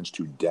Becky Lynch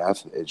to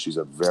death, and she's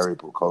a very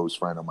close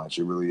friend of mine.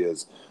 She really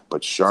is.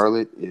 But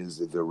Charlotte is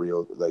the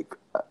real, like,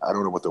 I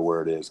don't know what the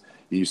word is.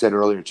 You said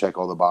earlier, check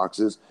all the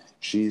boxes.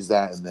 She's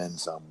that and then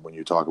some when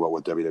you talk about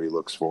what WWE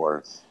looks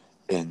for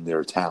in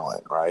their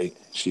talent, right?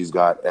 She's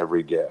got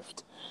every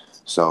gift.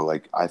 So,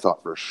 like, I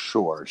thought for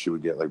sure she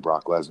would get, like,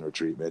 Brock Lesnar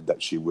treatment,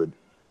 that she would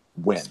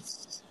win.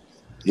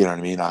 You know what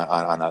I mean?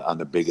 On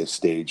the biggest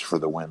stage for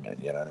the women,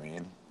 you know what I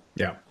mean?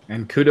 Yeah.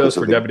 And kudos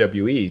for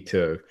WWE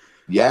to...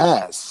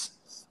 Yes.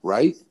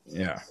 Right?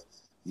 Yeah.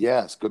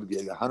 Yes, good.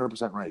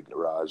 100% right,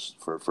 Raj,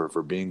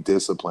 for being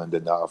disciplined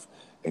enough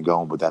and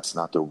going, but that's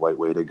not the right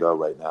way to go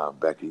right now.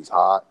 Becky's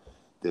hot.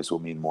 This will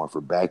mean more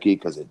for Becky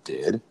because it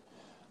did.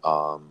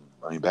 I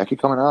mean, Becky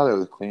coming out of there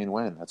with a clean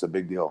win. That's a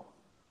big deal.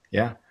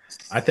 Yeah.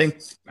 I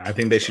think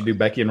they should do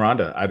Becky and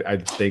Ronda. I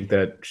think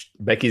that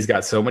Becky's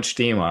got so much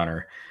steam on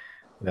her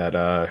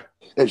that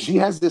if she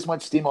has this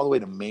much steam all the way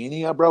to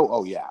Mania, bro.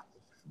 Oh yeah.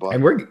 But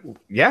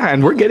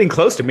we're getting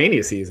close to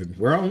Mania season.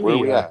 We're only where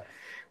we at?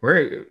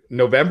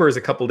 November is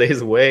a couple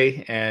days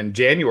away, and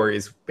January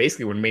is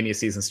basically when Mania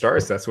season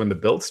starts. That's when the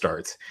build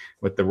starts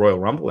with the Royal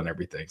Rumble and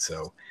everything.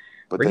 So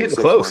we're getting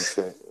close.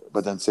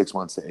 But then 6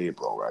 months to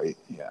April, right?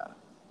 Yeah.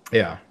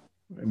 Yeah.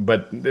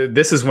 But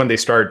this is when they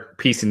start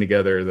piecing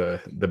together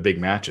the big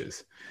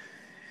matches.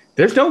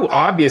 There's no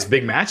obvious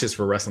big matches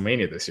for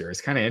WrestleMania this year. It's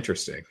kind of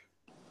interesting.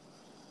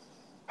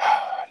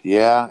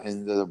 Yeah,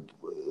 and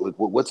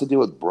what's the deal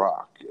with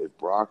Brock? If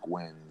Brock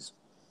wins,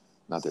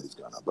 not that he's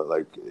gonna, but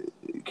like,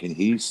 can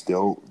he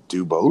still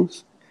do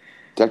both?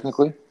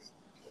 Technically,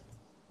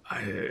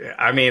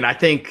 I mean, I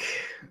think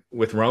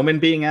with Roman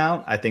being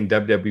out, I think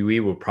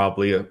WWE will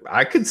probably.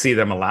 I could see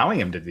them allowing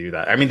him to do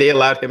that. I mean, they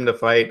allowed him to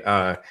fight.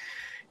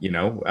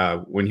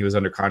 When he was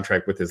under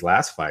contract with his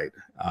last fight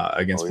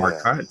against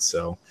Mark Hunt.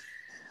 So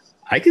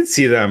I could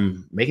see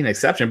them making an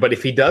exception. But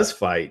if he does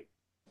fight,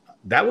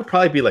 that would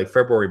probably be like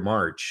February,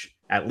 March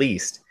at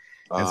least.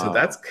 And so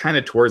that's kind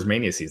of towards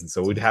Mania season.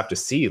 So we'd have to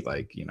see,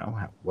 like, you know,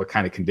 what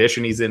kind of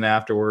condition he's in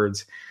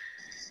afterwards.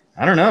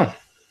 I don't know.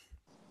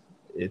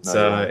 It's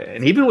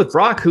and even with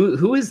Brock,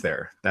 who is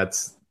there?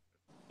 That's,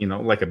 you know,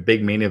 like a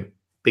big Mania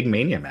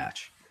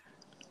match.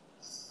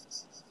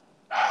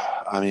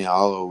 I mean,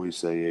 I'll always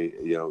say,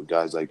 you know,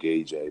 guys like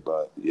AJ,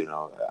 but, you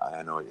know,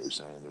 I know what you're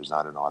saying. There's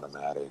not an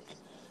automatic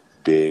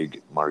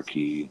big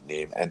marquee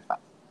name.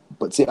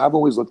 But see, I've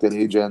always looked at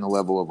AJ on the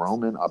level of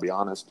Roman, I'll be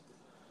honest,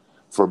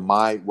 for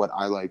what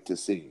I like to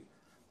see,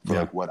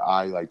 like what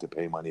I like to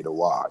pay money to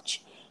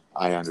watch.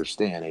 I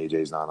understand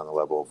AJ's not on the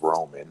level of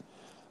Roman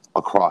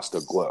across the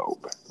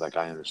globe. Like,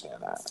 I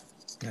understand that.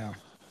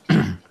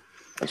 Yeah.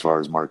 As far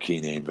as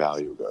marquee name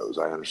value goes,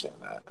 I understand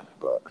that.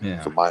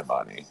 But for my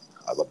money,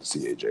 I'd love to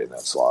see AJ in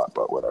that slot,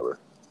 but whatever.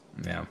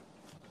 Yeah.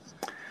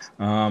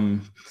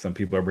 Some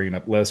people are bringing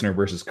up Lesnar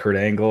versus Kurt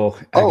Angle.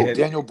 Oh,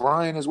 Daniel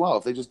Bryan as well.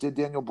 If they just did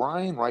Daniel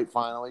Bryan right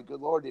finally, good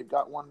Lord, they've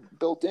got one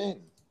built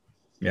in.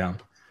 Yeah.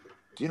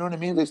 Do you know what I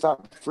mean? They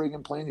stopped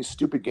friggin' playing these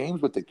stupid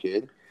games with the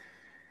kid.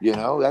 You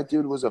know, that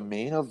dude was a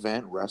main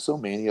event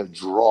WrestleMania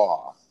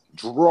draw.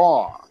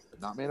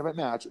 Not main event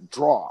match,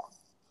 draw.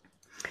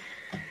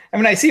 I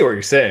mean, I see what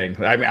you're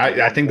saying. I mean,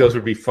 I think those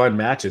would be fun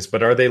matches,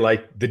 but are they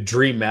like the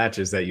dream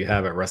matches that you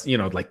have at Wrestle? You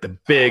know, like the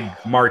big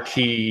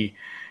marquee,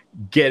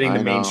 getting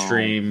the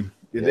mainstream.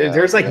 Yeah,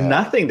 there's like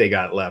nothing they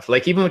got left.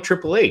 Like even with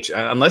Triple H,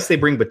 unless they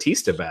bring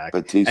Batista back,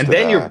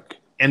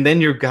 and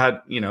then you've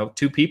got, you know,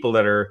 two people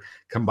that are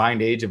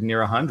combined age of near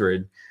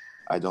 100.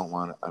 I don't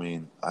know.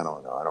 I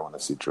don't want to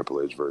see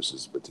Triple H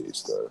versus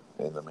Batista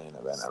in the main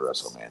event at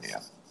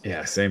WrestleMania.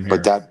 Yeah, same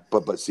here.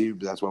 But see,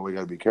 that's why we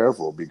got to be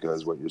careful,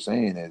 because what you're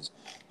saying is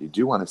you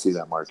do want to see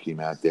that marquee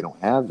match. They don't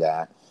have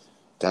that.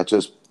 That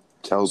just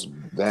tells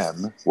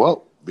them,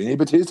 well, we need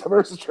Batista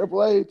versus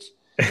Triple H.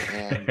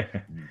 And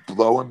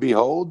lo and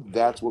behold,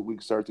 that's what we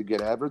start to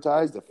get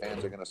advertised. The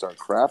fans are going to start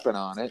crapping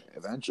on it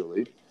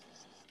eventually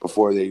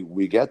before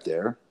we get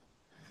there.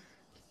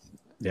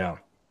 Yeah.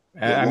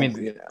 I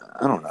mean,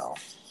 I don't know.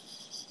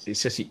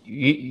 It's just,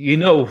 you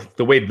know,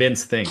 the way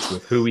Vince thinks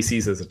with who he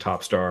sees as a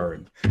top star.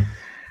 And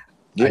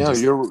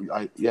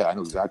Yeah, I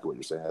know exactly what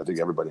you're saying. I think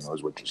everybody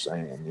knows what you're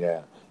saying.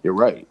 Yeah, you're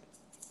right.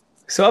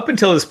 So up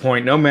until this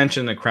point, no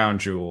mention of Crown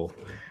Jewel.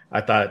 I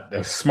thought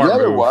a smart move.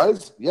 There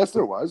was. Yes,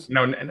 there was.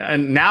 No,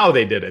 and now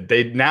they did it.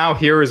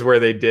 Here is where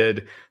they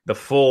did the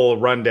full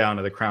rundown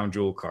of the Crown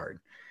Jewel card.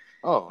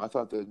 Oh, I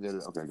thought they did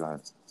it. Okay, go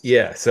ahead.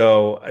 Yeah,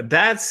 so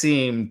that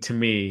seemed to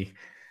me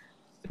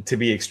to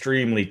be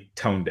extremely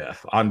tone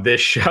deaf on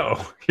this show.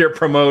 You're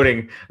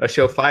promoting a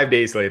show 5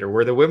 days later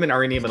where the women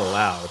aren't even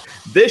allowed.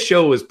 This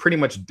show was pretty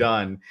much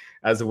done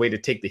as a way to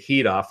take the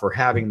heat off for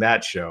having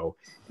that show,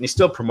 and you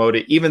still promote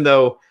it, even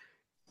though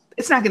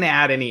it's not going to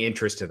add any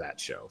interest to that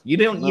show. You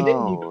didn't need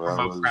to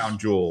promote Crown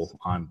Jewel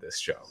on this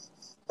show.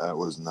 That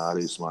was not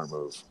a smart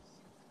move.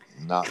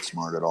 Not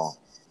smart at all.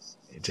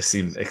 It just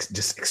seemed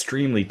just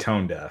extremely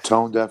tone deaf.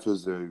 Tone deaf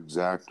is the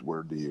exact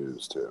word to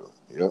use too.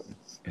 Yep.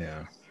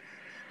 Yeah.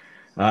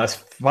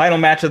 Final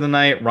match of the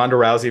night: Ronda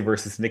Rousey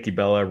versus Nikki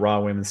Bella, Raw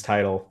Women's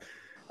Title.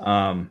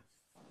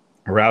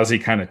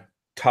 Rousey kind of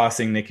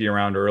tossing Nikki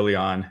around early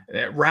on.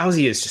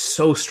 Rousey is just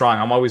so strong.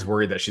 I'm always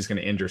worried that she's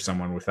going to injure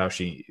someone without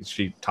she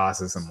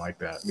tosses him like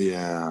that.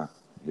 Yeah.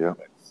 Yeah.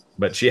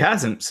 But she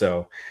hasn't.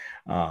 So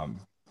and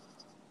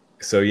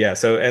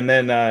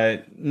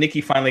then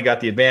Nikki finally got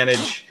the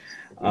advantage.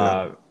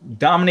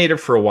 Dominated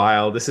for a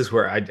while. This is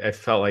where I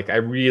felt like I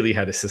really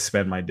had to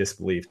suspend my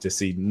disbelief to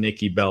see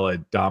Nikki Bella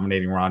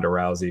dominating Ronda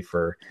Rousey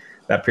for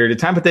that period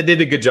of time, but they did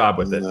a good job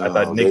with it. I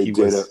thought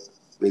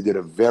they did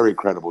a very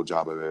credible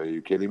job of it. Are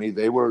you kidding me?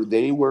 They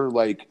were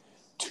like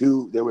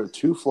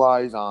two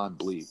flies on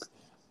bleep.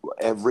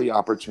 Every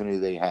opportunity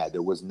they had,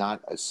 there was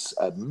not a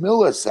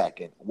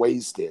millisecond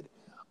wasted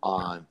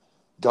on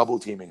double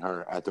teaming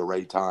her at the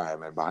right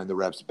time and behind the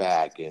ref's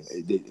back, and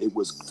it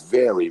was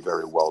very,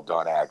 very well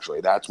done. Actually,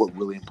 that's what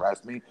really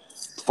impressed me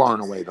far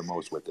and away the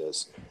most with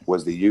this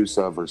was the use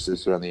of her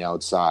sister on the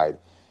outside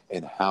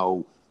and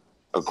how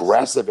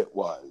aggressive it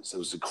was. It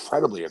was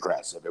incredibly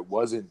aggressive. It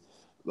wasn't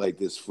like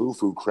this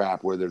foo-foo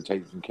crap where they're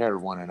taking care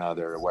of one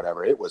another or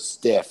whatever. It was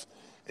stiff,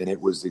 and it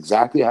was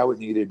exactly how it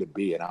needed to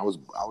be. And I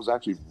was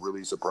actually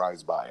really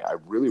surprised by it. I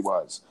really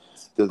was.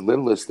 The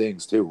littlest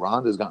things too.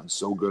 Ronda's gotten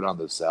so good on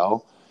the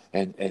sell.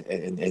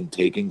 And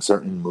taking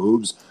certain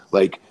moves.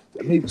 Like,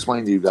 let me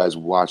explain to you guys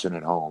watching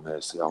at home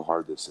how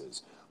hard this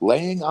is.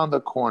 Laying on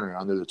the corner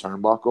under the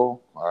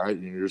turnbuckle, all right,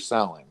 and you're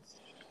selling.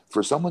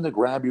 For someone to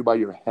grab you by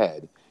your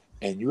head,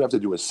 and you have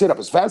to do a sit-up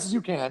as fast as you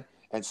can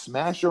and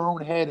smash your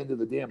own head into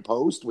the damn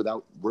post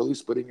without really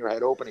splitting your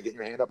head open and getting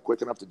your hand up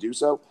quick enough to do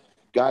so.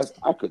 Guys,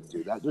 I couldn't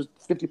do that. There's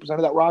 50%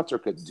 of that roster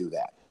couldn't do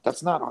that.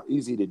 That's not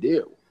easy to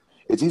do.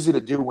 It's easy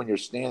to do when you're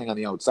standing on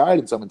the outside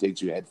and someone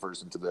takes you head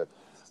first into the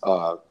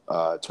not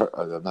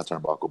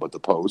turnbuckle, but the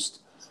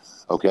post.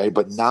 Okay,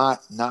 but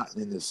not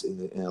in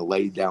a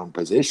laid down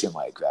position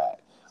like that.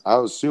 I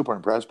was super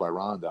impressed by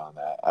Ronda on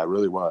that. I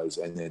really was.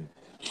 And then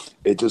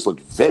it just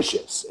looked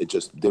vicious.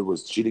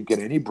 She didn't get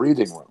any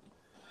breathing room.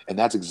 And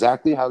that's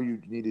exactly how you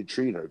need to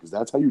treat her, because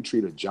that's how you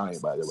treat a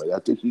giant, by the way.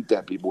 That's the heat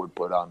that people would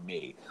put on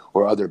me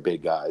or other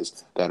big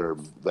guys that are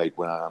like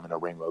when I'm in a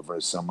ring over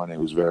someone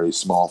who's very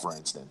small, for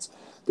instance.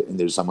 And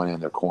there's someone in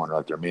their corner,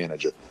 like their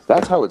manager.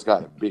 That's how it's got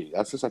to be.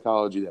 That's the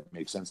psychology that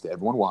makes sense to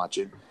everyone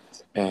watching.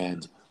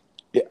 And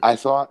I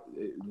thought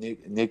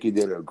Nikki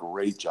did a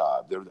great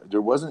job.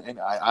 There wasn't, and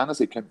I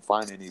honestly couldn't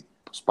find any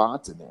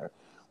spots in there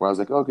where I was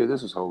like, okay,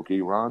 this is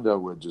hokey. Ronda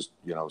would just,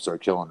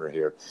 start killing her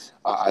here.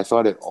 I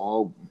thought it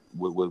all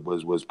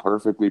was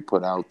perfectly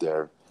put out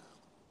there.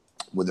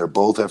 When they're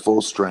both at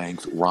full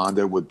strength,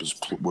 Ronda would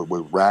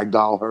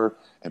ragdoll her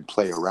and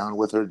play around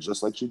with her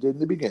just like she did in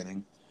the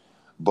beginning.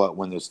 But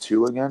when there's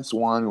 2 against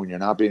 1, when you're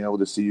not being able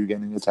to see you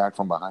getting attacked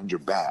from behind your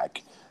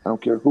back, I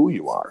don't care who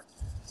you are.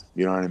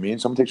 You know what I mean?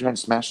 Someone takes your hand and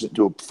smashes it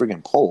into a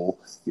friggin' pole,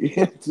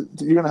 you're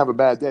going to have a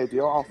bad day at the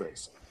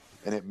office.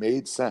 And it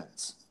made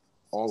sense.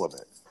 All of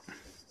it.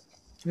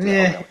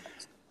 Yeah.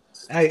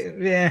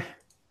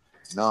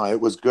 No,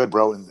 it was good,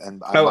 bro.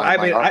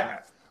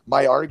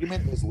 My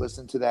argument is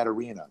listen to that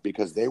arena,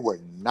 because they were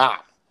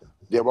not.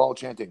 They were all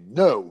chanting,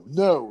 no,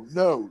 no,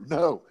 no,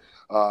 no.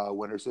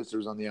 When her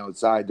sister's on the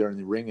outside during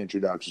the ring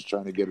introductions,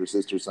 trying to get her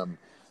sister some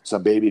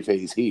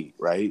babyface heat,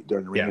 right?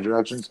 During the ring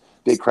introductions,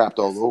 they crapped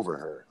all over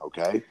her,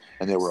 okay?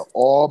 And they were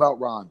all about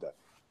Ronda.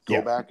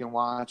 Go back and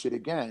watch it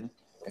again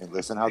and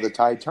listen how the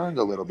tide turned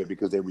a little bit,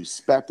 because they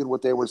respected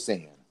what they were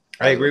saying.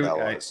 I agree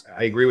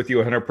with you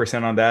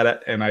 100% on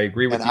that, and I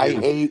agree with you. And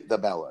I hate the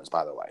Bellas,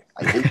 by the way.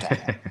 I hate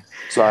that.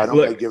 So I don't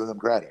like giving them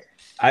credit.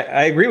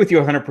 I agree with you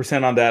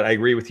 100% on that. I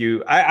agree with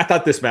you. I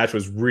thought this match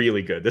was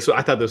really good.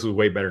 I thought this was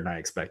way better than I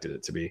expected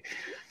it to be.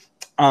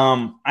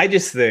 I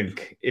just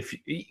think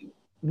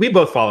we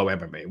both follow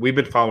MMA. We've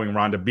been following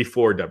Ronda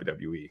before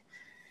WWE.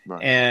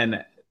 Right.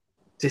 And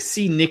to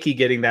see Nikki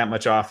getting that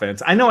much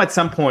offense, I know at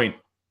some point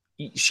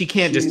she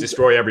can't just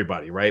destroy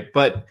everybody, right?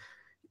 But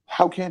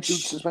how can't you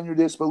suspend your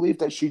disbelief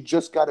that she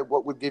just got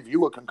what would give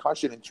you a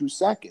concussion in 2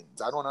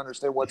 seconds? I don't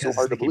understand what's so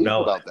hard to believe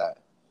about that.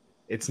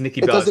 It's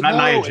Nikki It Bella. It's doesn't.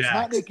 not Nia No, Jax. it's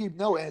not Nikki.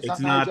 No, and it's It's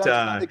not Nia not. Jax. It's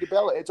not Nikki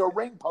Bella. It's a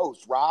ring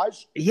post,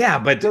 Raj. Yeah,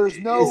 but There's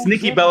no it's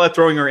Nikki gym- Bella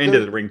throwing her into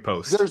there- the ring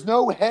post. There's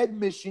no head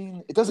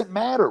machine. It doesn't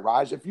matter,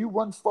 Raj. If you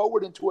run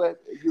forward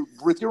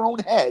with your own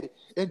head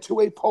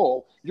into a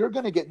pole, you're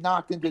going to get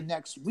knocked into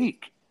next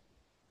week.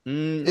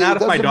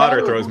 Not if my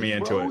daughter throws me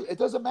into it. It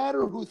doesn't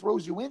matter who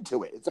throws you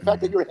into it. It's the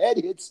fact that your head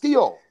hits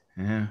steel.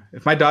 Yeah.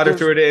 If my daughter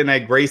threw it in and I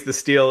grazed the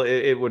steel,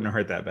 it wouldn't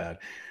hurt that bad.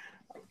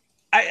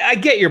 I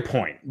get your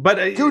point, but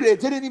dude,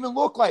 it didn't even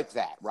look like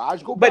that.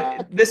 Raj, go back.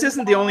 But this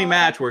isn't the only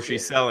match where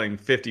she's selling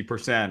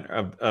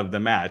 50% of the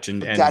match,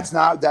 and that's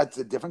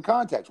a different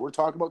context. We're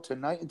talking about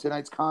tonight and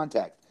tonight's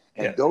context,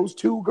 and those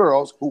two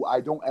girls who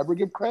I don't ever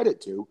give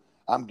credit to,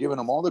 I'm giving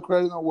them all the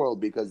credit in the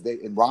world because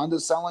and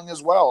Ronda's selling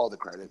as well all the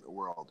credit in the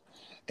world,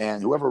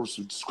 and whoever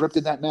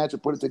scripted that match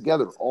and put it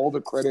together, all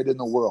the credit in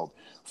the world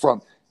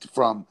from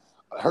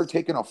her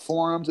taking a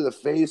forearm to the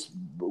face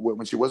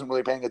when she wasn't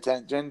really paying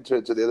attention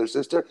to the other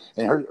sister,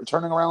 and her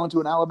turning around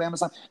into an Alabama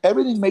sign.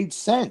 Everything made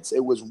sense.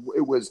 It was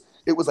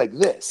like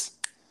this.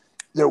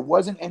 There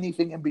wasn't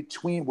anything in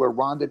between where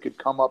Ronda could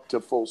come up to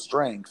full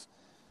strength.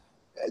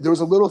 There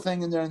was a little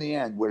thing in there in the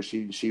end where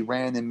she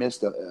ran and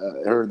missed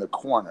her in the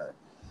corner.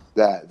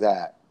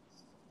 That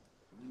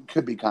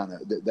could be kind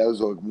of that was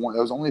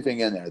the only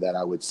thing in there that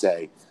I would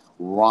say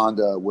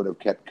Ronda would have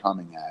kept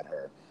coming at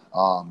her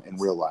in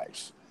real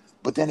life.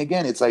 But then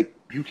again, it's like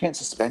you can't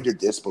suspend your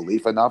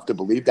disbelief enough to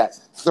believe that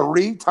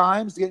 3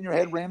 times getting your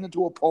head rammed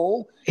into a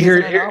pole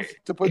isn't enough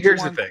to put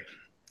here's you on. The thing.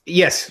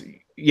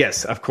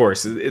 Yes, of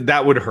course.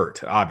 That would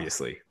hurt,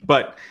 obviously.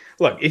 But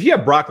look, if you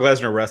have Brock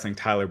Lesnar wrestling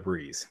Tyler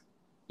Breeze,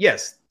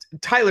 yes,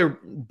 Tyler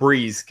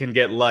Breeze can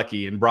get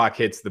lucky and Brock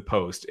hits the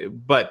post.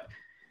 But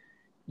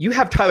you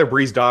have Tyler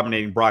Breeze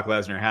dominating Brock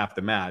Lesnar half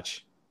the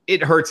match,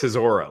 it hurts his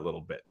aura a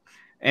little bit.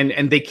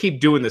 And they keep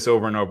doing this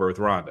over and over with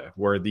Ronda,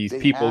 where these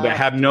people that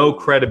have no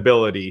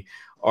credibility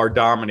are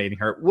dominating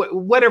her.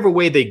 Whatever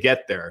way they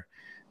get there,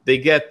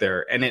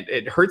 and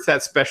it hurts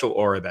that special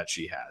aura that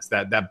she has.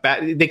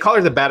 They call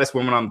her the baddest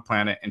woman on the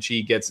planet, and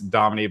she gets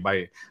dominated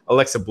by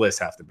Alexa Bliss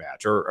half the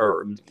match,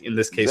 or in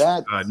this case,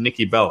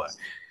 Nikki Bella.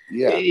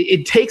 Yeah,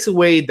 it takes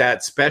away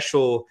that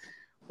special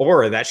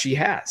aura that she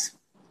has.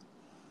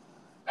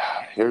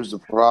 Here's the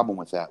problem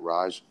with that,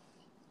 Raj.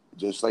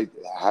 Just like,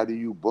 how do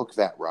you book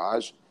that,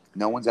 Raj?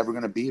 No one's ever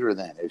going to beat her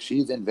then. If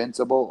she's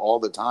invincible all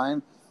the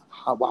time,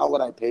 why would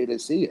I pay to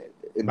see it?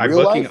 By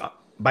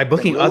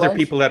booking other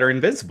people that are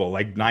invincible,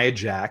 like Nia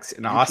Jax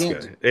and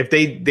Asuka. If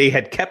they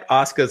had kept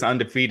Asuka's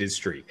undefeated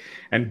streak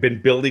and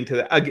been building to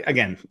that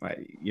again,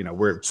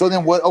 we're so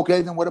then what?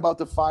 Okay, then what about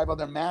the 5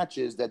 other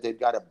matches that they've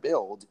got to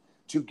build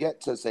to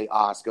get to say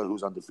Asuka,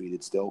 who's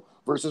undefeated still,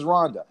 versus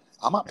Ronda?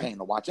 I'm not paying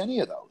to watch any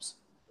of those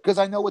because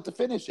I know what the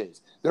finish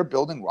is. They're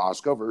building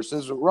Asuka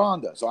versus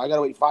Ronda, so I got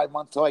to wait 5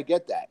 months till I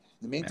get that.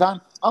 In the meantime,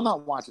 I'm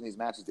not watching these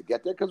matches to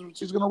get there because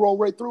she's going to roll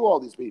right through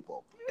all these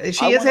people.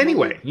 She is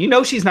anyway.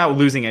 She's not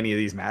losing any of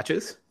these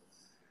matches.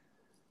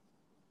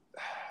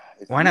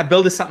 Why not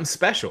build to something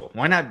special?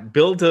 Why not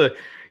build to,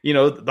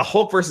 the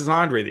Hulk versus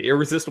Andre, the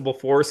irresistible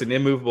force and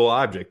immovable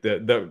object?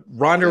 The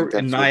Ronda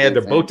and Nia,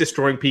 they're both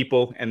destroying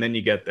people, and then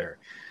you get there.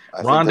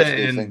 Ronda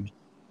and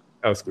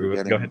screw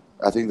it. Go ahead.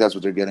 I think that's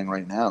what they're getting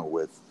right now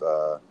with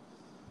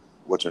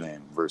what's her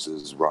name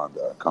versus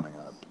Ronda coming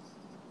up.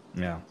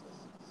 Yeah.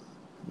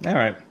 All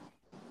right.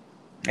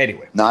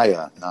 Anyway.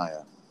 Nia.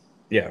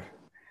 Yeah.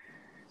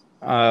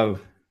 And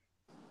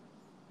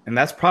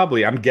that's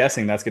probably, I'm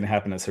guessing that's going to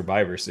happen at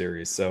Survivor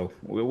Series. So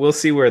we'll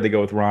see where they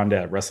go with Ronda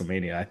at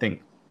WrestleMania. I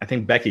think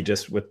Becky,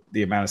 just with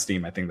the amount of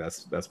steam, I think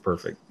that's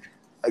perfect.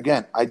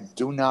 Again,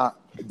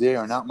 they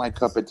are not my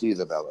cup of tea,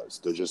 the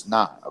Bellas. They're just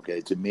not.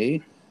 Okay. To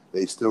me,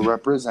 they still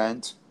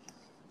represent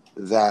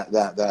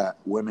that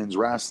women's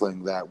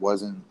wrestling that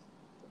wasn't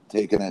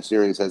taken as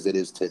serious as it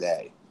is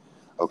today.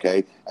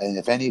 Okay, and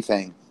if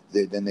anything,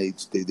 they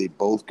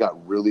both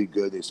got really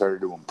good. They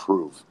started to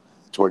improve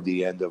toward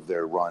the end of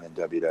their run in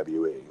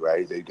WWE.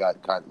 Right? They got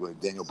when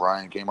Daniel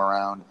Bryan came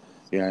around.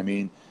 You know what I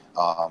mean?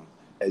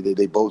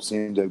 They both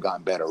seemed to have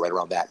gotten better right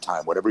around that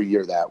time, whatever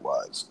year that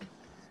was.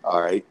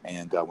 All right,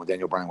 and when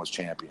Daniel Bryan was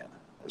champion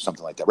or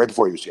something like that, right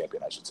before he was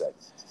champion, I should say,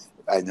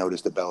 I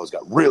noticed the Bellas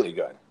got really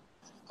good,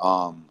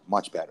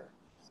 much better.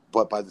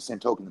 But by the same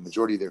token, the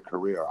majority of their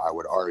career, I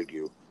would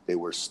argue, they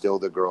were still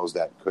the girls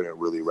that couldn't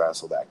really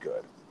wrestle that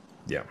good.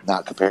 Yeah.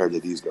 Not compared to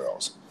these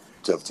girls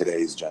of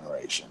today's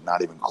generation,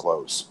 not even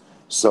close.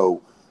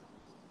 So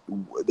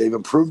they've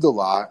improved a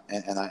lot,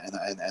 and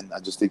I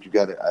just think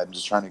I'm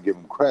just trying to give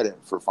them credit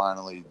for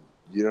finally,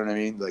 you know what I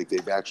mean? Like,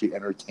 they've actually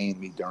entertained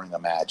me during a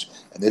match.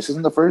 And this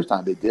isn't the first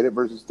time. They did it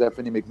versus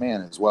Stephanie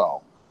McMahon as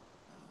well.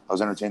 I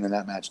was entertained in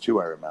that match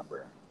too, I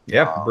remember.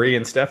 Yeah, Brie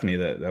and Stephanie,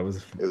 it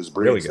was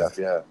Brie really and good.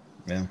 Steph,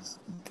 yeah.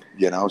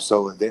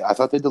 So I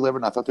thought they delivered,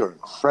 and I thought they were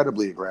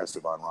incredibly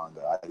aggressive on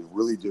Ronda. I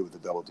really do with the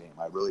double team.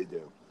 I really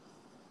do.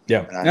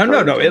 Yeah.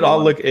 No. It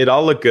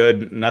all looked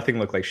good. Nothing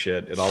looked like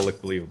shit. It all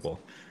looked believable.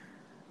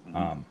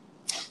 So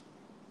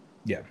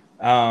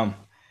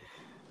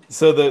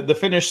the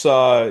finish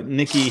saw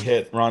Nikki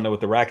hit Ronda with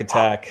the rack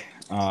attack.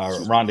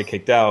 Ronda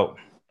kicked out.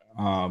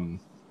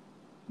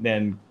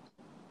 Then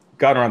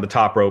got her on the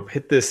top rope,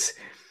 hit this.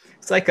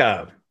 It's like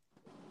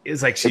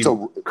she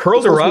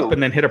curled her up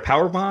and then hit a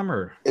power bomb,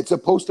 or it's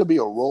supposed to be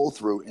a roll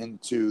through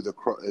into the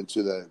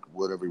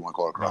whatever you want to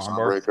call it, cross arm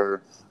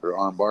breaker or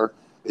arm bar.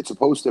 It's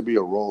supposed to be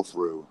a roll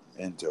through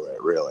into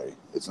it. Really,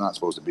 it's not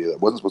supposed to be.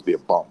 It wasn't supposed to be a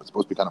bump. It's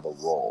supposed to be kind of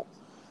a roll.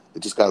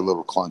 It just got a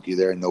little clunky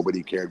there, and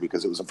nobody cared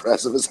because it was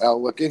impressive as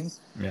hell looking.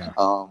 Yeah.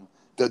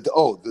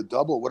 The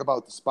double. What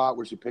about the spot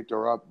where she picked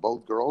her up,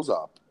 both girls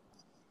up?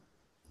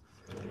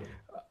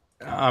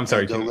 I'm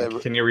sorry.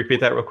 Can you repeat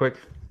that real quick?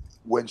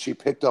 When she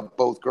picked up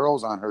both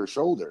girls on her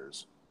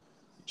shoulders,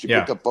 she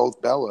picked up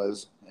both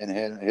Bellas and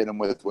hit them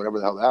with whatever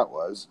the hell that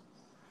was.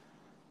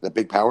 The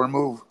big power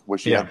move where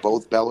she had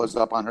both Bellas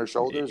up on her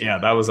shoulders. Yeah,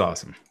 that was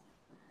awesome.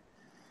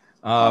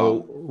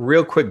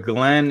 Real quick,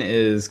 Glenn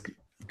is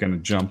going to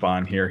jump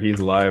on here. He's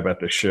live at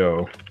the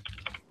show.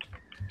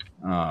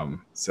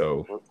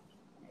 So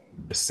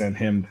just send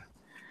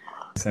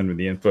me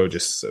the info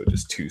just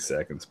 2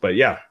 seconds. But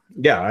yeah,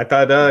 I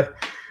thought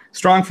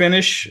strong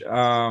finish.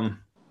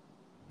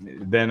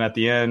 Then at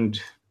the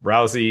end,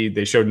 Rousey,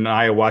 they showed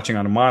Nia watching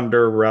on a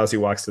monitor. Rousey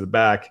walks to the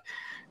back.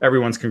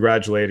 Everyone's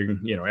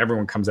congratulating.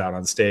 Everyone comes out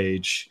on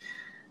stage.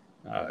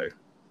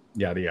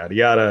 Yada, yada,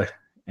 yada.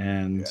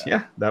 And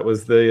that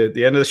was the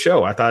end of the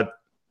show. I thought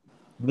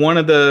one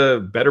of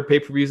the better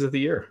pay-per-views of the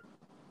year.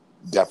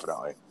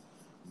 Definitely.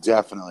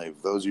 For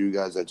those of you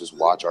guys that just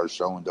watch our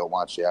show and don't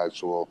watch the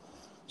actual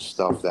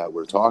stuff that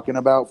we're talking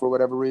about for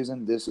whatever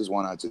reason, this is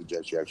one I'd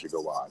suggest you actually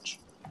go watch.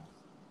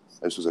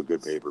 This was a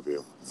good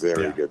pay-per-view.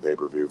 Very good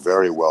pay-per-view.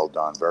 Very well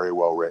done. Very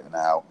well written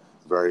out.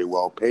 Very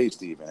well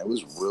paced even. It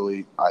was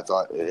really, I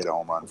thought it hit a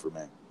home run for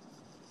me.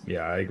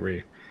 Yeah, I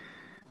agree.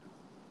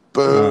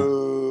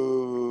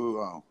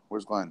 Boo.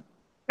 Where's Glenn?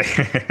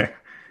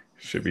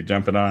 Should be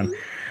jumping on.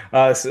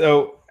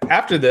 So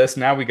after this,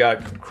 now we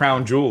got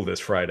Crown Jewel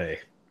this Friday.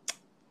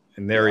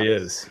 And there he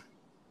is.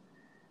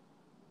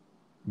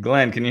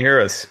 Glenn, can you hear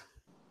us?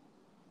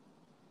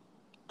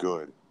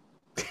 Good.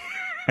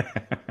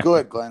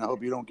 Good, Glenn. I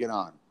hope you don't get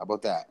on. How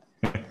about that?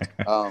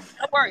 Don't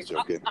worry.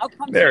 I'll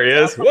come there he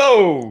is.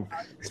 Whoa.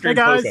 Hey,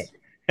 guys.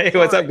 Hey,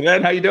 what's up,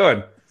 Glenn? How you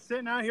doing?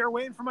 Sitting out here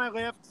waiting for my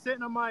lift,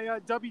 sitting on my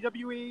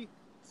WWE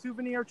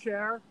souvenir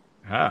chair.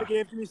 They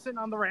gave to me sitting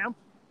on the ramp.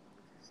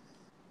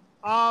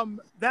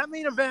 That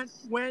main event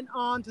went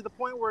on to the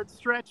point where it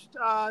stretched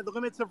the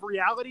limits of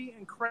reality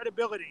and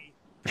credibility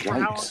for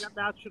how long that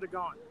match should have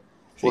gone.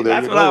 Well,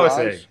 that's what I was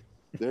saying.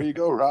 There you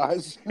go,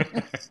 Roz.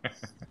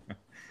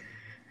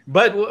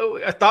 But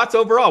thoughts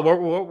overall?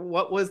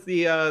 What was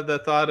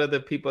the thought of the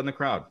people in the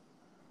crowd?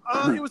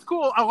 It was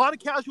cool. A lot of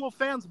casual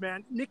fans,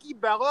 man. Nikki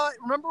Bella.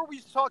 Remember we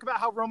used to talk about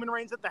how Roman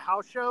Reigns at the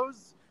house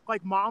shows,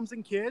 like moms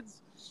and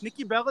kids?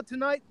 Nikki Bella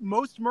tonight,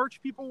 most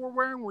merch people were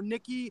wearing were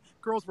Nikki.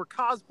 Girls were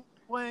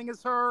cosplaying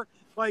as her.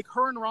 Like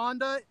her and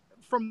Ronda,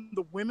 from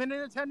the women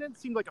in attendance,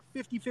 seemed like a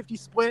 50-50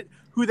 split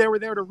who they were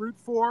there to root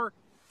for.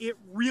 It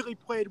really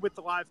played with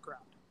the live crowd.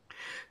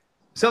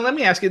 So let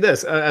me ask you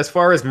this: as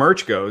far as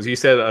merch goes, you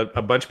said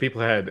a bunch of people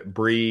had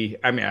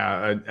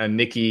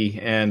Nikki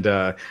and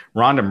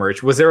Ronda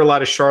merch. Was there a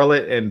lot of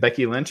Charlotte and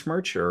Becky Lynch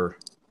merch, or?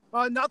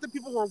 Not that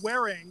people were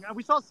wearing.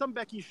 We saw some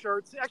Becky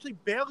shirts. Actually,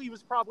 Bayley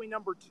was probably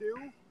number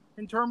 2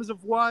 in terms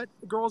of what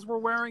girls were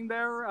wearing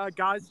there.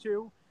 Guys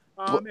too,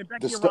 and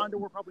Becky and Ronda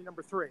were probably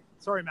number 3.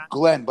 Sorry, Matt.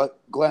 Glenn,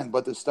 but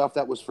the stuff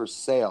that was for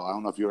sale, I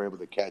don't know if you were able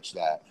to catch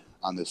that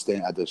on the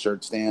stand at the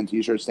shirt stand,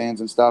 t-shirt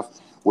stands and stuff.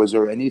 Was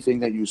there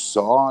anything that you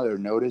saw or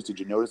noticed? Did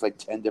you notice like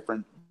 10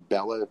 different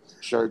Bella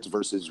shirts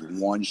versus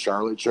one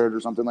Charlotte shirt or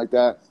something like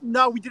that?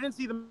 No, we didn't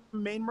see the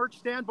main merch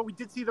stand, but we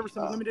did see there was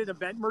some limited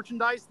event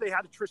merchandise. They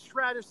had a Trish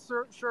Stratus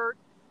shirt.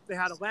 They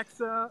had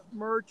Alexa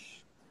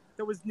merch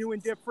that was new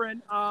and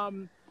different.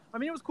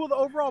 It was cool. The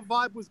overall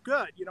vibe was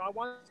good. I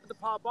wanted to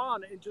pop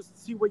on and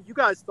just see what you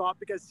guys thought,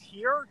 because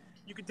here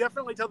you could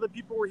definitely tell that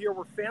people were here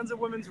were fans of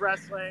women's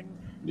wrestling.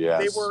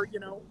 Yes. They were,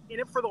 in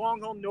it for the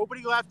long haul.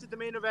 Nobody left at the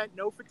main event.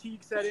 No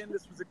fatigue set in.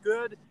 This was a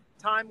good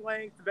time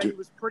length. The venue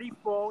was pretty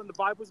full, and the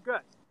vibe was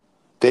good.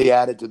 They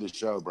added to the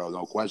show, bro.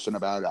 No question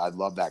about it. I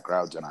love that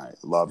crowd tonight.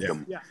 Loved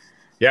them.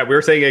 Yeah, we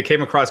were saying it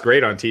came across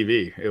great on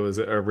TV. It was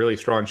a really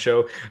strong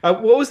show.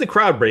 What was the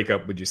crowd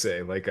breakup, would you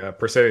say, like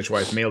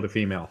percentage-wise, male to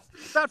female?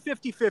 About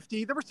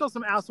 50-50. There were still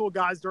some asshole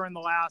guys during the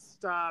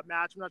last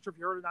match. I'm not sure if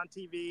you heard it on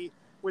TV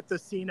with the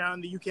Cena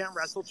and the "You Can't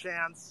Wrestle"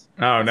 chants.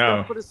 Oh,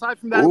 no. But aside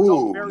from that, it was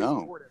all very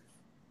supportive.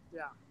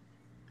 Yeah.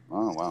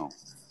 Oh, wow.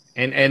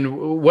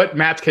 And what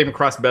match came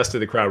across best to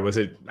the crowd? Was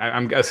it,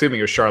 I'm assuming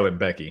it was Charlotte and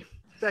Becky.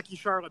 Becky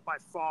Charlotte by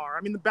far.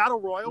 The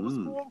Battle Royal was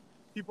cool.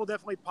 People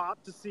definitely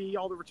popped to see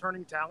all the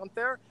returning talent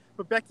there.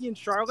 But Becky and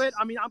Charlotte,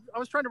 I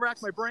was trying to rack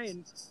my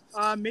brain.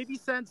 Maybe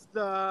since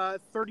the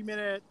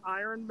 30-minute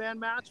Iron Man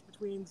match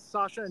between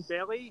Sasha and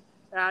Bayley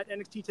at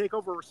NXT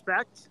TakeOver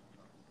Respect,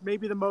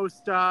 maybe the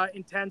most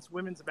intense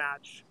women's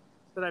match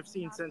that I've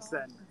seen since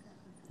then.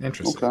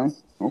 Interesting.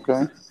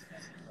 Okay.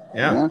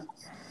 Yeah.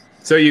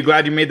 So you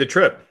glad you made the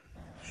trip?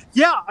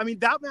 Yeah,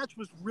 that match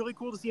was really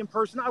cool to see in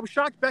person. I was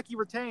shocked Becky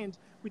retained,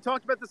 We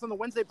talked about this on the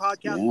Wednesday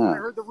podcast. When I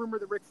heard the rumor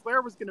that Ric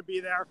Flair was going to be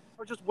there, I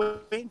was just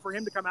waiting for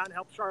him to come out and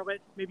help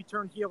Charlotte maybe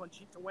turn heel and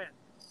cheat to win.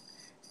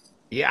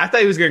 Yeah, I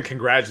thought he was going to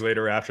congratulate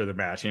her after the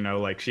match. You know,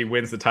 like she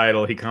wins the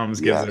title, he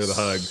comes, gives her the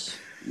hug.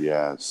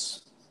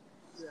 Yes.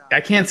 I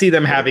can't see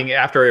them having,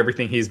 after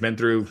everything he's been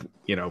through,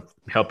 you know,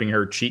 helping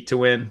her cheat to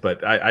win.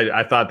 But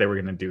I thought they were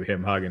going to do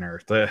him hugging her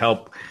to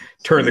help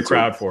turn the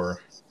crowd for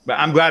her. But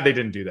I'm glad they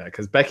didn't do that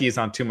because Becky is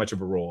on too much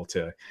of a roll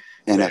to.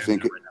 And I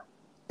think,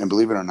 and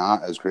believe it or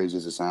not, as crazy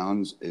as it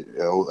sounds,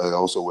 it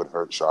also would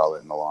hurt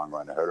Charlotte in the long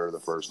run. It hurt her the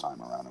first time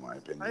around, in my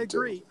opinion. I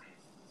agree.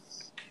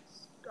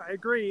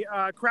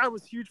 Crowd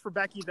was huge for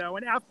Becky, though.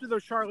 And after though,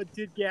 Charlotte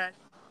did get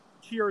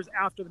cheers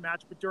after the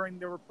match, but during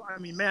the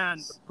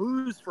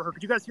boos for her.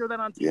 Could you guys hear that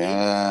on TV?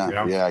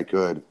 Yeah, I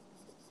could.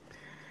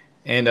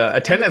 And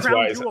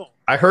attendance-wise,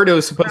 I heard it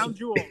was supposed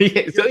to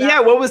be.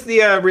 So, what was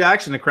the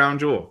reaction to Crown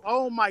Jewel?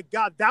 Oh, my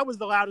God. That was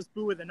the loudest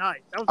boo of the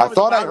night. I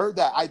thought I heard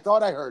that. I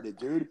thought I heard it,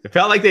 dude. It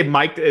felt like they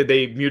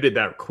muted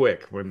that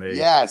quick when they...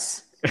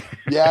 Yes.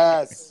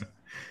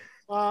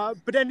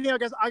 But anyhow,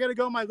 guys, I got to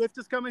go. My lift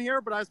is coming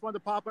here, but I just wanted to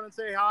pop in and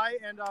say hi.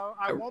 And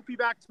I won't be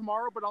back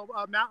tomorrow, but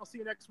Matt, I'll see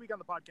you next week on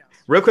the podcast.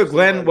 Real quick,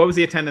 Glenn, what was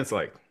the attendance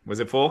like? Was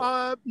it full?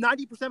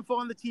 90% full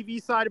on the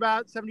TV side,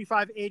 about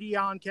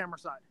 75-80 on camera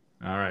side.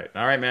 All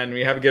right, man.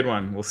 We have a good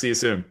one. We'll see you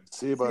soon.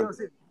 See you, bud.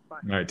 Bye.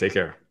 All right, take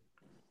care.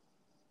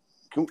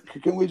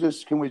 Can we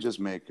just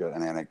make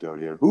an anecdote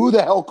here? Who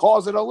the hell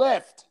calls it a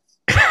lift?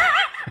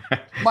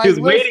 My He was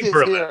lift waiting is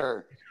for a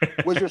here.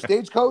 Was your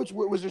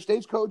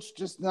stagecoach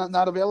just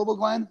not available,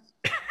 Glenn?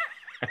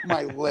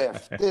 My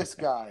lift. This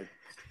guy.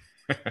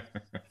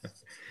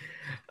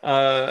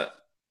 Right.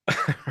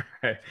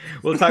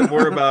 We'll talk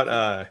more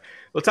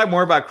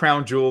about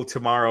Crown Jewel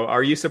tomorrow.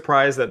 Are you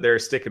surprised that they're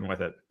sticking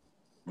with it?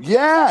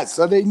 Yes.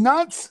 Are they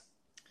nuts?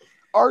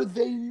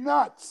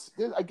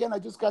 Again, I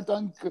just got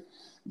done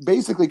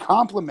basically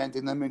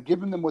complimenting them and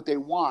giving them what they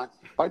want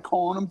by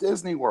calling them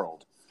Disney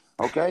World.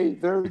 Okay?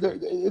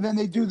 And then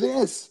they do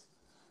this.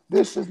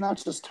 This is not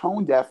just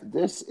tone deaf.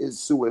 This is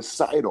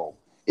suicidal.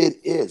 It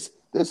is.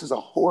 This is a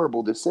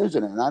horrible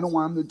decision, and I don't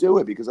want them to do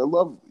it because we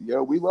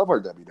love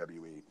our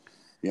WWE.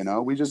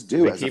 We just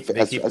do. They keep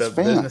the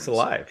business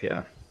alive.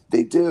 Yeah,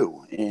 they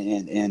do,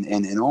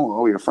 and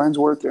all your friends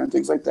work there and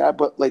things like that.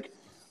 But like,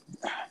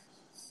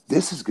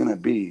 this is gonna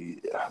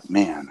be,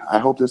 man. I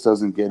hope this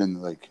doesn't get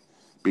into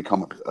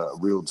become a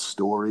real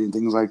story and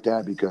things like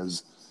that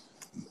because,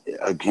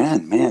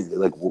 again, man,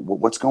 like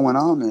what's going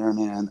on there,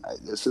 man?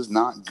 This is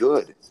not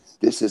good.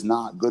 This is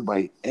not good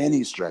by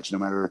any stretch, no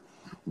matter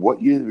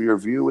what your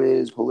view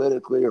is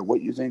politically or what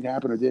you think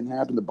happened or didn't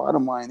happen. The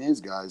bottom line is,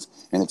 guys,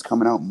 and it's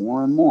coming out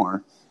more and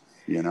more,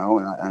 and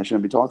I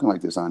shouldn't be talking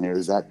like this on here,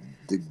 is that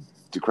the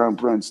Crown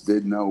Prince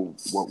did know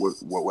what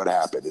would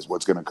happen, is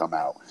what's going to come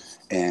out.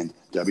 And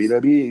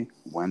WWE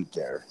went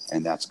there,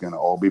 and that's going to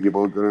all be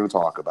people are going to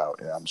talk about.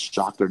 And I'm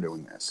shocked they're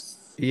doing this.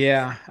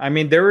 Yeah, I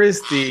mean, there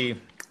is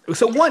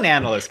So one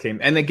analyst came,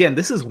 and again,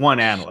 this is one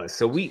analyst.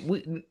 So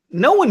we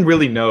no one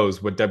really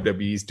knows what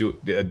WWE's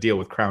deal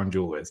with Crown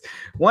Jewel is.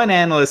 One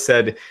analyst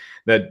said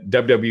that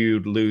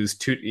WWE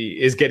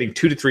is getting $2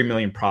 to $3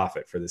 million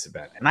profit for this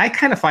event, and I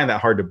kind of find that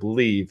hard to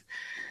believe.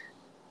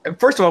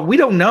 First of all, we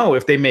don't know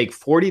if they make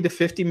 40 to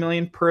 50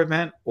 million per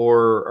event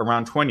or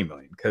around 20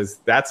 million, because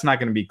that's not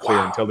going to be clear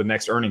until the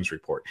next earnings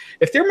report.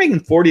 If they're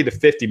making 40 to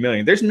 50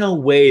 million, there's no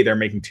way they're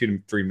making $2 to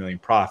 $3 million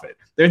profit.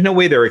 There's no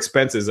way their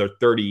expenses are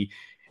 $38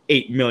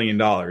 million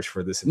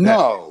for this event.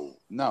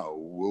 No.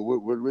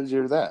 Where did you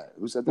hear that?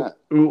 Who said that?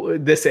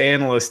 This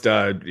analyst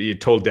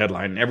told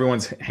Deadline.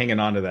 Everyone's hanging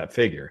on to that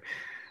figure.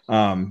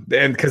 And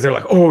because they're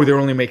like, they're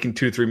only making $2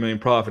 to $3 million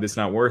profit, it's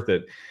not worth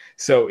it.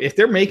 So if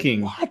they're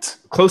making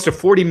close to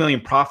 40 million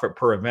profit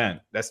per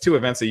event, that's 2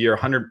 events a year,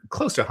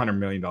 close to $100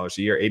 million a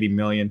year, 80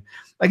 million.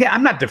 Again,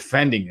 I'm not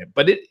defending it,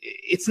 but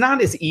it's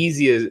not as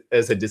easy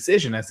as a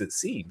decision as it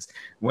seems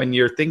when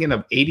you're thinking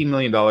of $80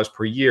 million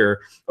per year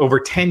over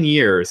 10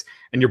 years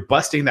and you're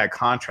busting that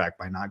contract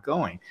by not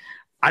going.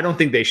 I don't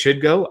think they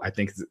should go. I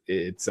think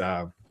it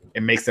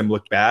makes them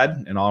look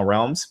bad in all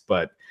realms,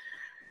 but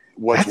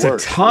that's a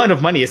ton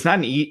of money. It's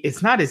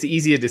not as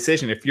easy a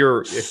decision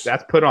if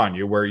that's put on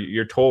you where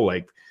you're told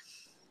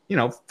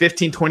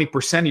 15,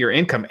 20% of your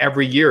income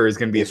every year is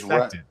going to be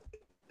affected.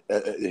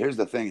 Here's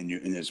the thing,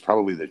 and it's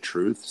probably the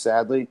truth,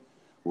 sadly.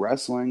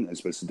 Wrestling,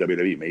 especially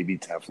WWE, may be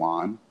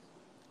Teflon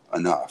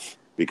enough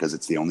because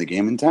it's the only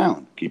game in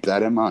town. Keep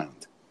that in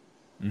mind.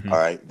 Mm-hmm. All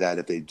right, that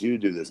if they do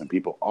this and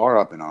people are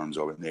up in arms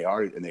over it, and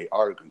they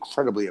are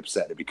incredibly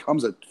upset, it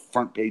becomes a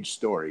front page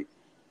story.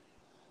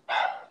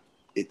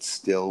 It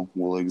still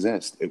will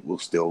exist. It will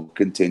still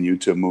continue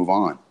to move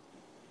on.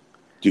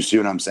 Do you see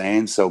what I'm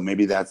saying? So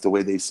maybe that's the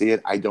way they see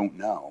it. I don't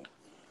know.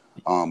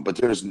 But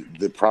there's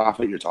the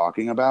profit you're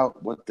talking about.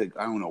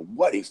 I don't know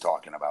what he's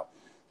talking about.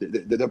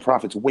 The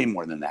profit's way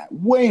more than that.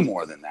 Way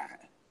more than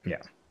that.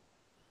 Yeah.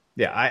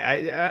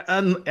 Yeah.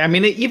 I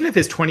mean, even if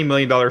it's $20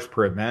 million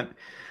per event,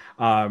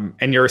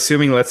 and you're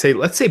assuming, let's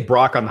say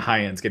Brock on the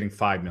high end is getting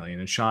 $5 million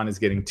and Sean is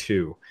getting $2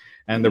 million,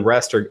 and the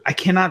rest I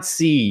cannot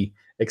see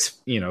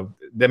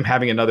them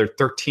having another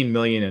 13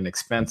 million in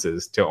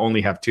expenses to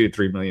only have 2 to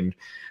 3 million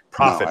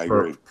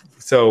profit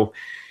so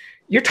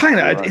you're talking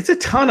about, it's a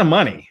ton of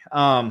money.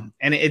 And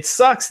it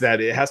sucks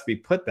that it has to be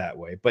put that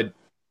way, but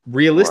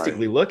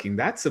realistically looking,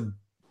 that's a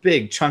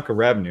big chunk of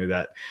revenue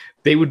that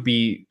they would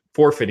be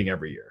forfeiting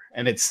every year.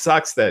 And it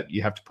sucks that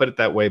you have to put it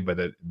that way, but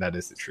that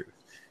is the truth.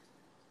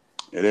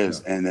 It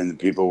is. Yeah. And then the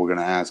people we're going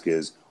to ask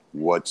is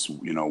what's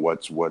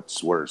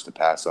worse, to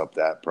pass up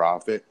that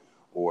profit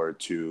or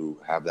to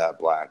have that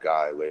black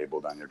eye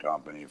labeled on your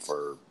company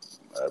for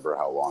ever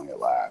how long it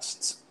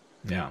lasts.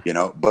 Yeah.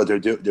 But they're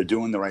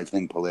doing the right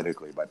thing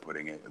politically by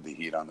putting the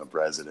heat on the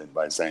president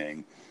by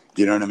saying,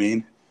 you know what I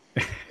mean?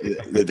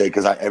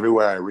 Because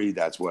everywhere I read,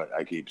 that's what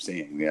I keep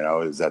seeing,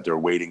 is that they're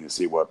waiting to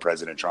see what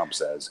President Trump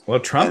says. Well,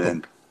 Trump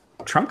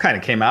kind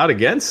of came out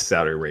against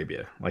Saudi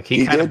Arabia. Like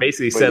he kind of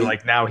basically said,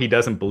 now he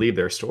doesn't believe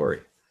their story.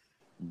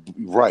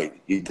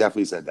 Right. He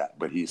definitely said that,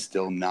 but he's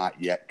still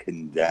not yet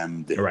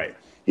condemned it. Right.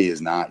 He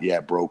is not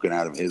yet broken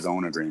out of his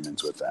own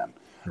agreements with them,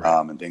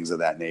 and things of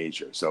that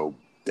nature. So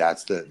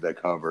that's the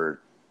cover,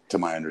 to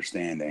my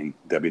understanding,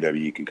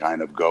 WWE can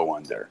kind of go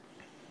under.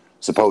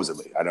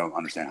 Supposedly. I don't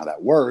understand how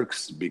that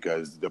works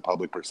because the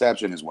public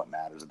perception is what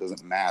matters. It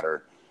doesn't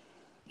matter.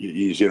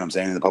 You see what I'm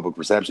saying? The public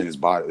perception is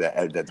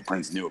that the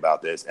Prince knew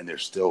about this and they're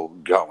still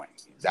going.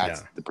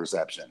 That's the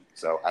perception.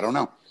 So I don't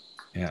know.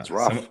 Yeah. It's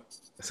rough.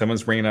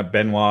 Someone's bringing up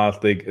Benoit,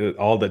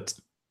 all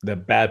the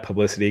bad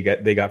publicity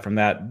they got from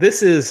that.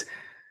 This is...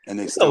 And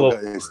they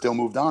still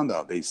moved on,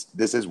 though.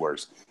 This is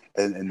worse.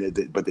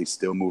 But they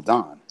still moved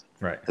on.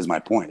 Right. Is my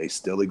point. They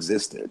still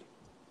existed.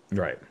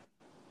 Right.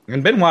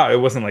 And Benoit, it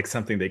wasn't like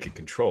something they could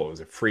control. It was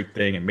a freak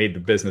thing. It made the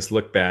business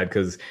look bad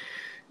because,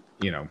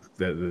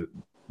 the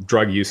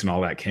drug use and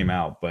all that came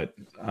out. But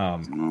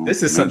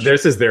this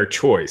is their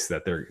choice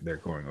that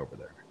they're going over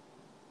there.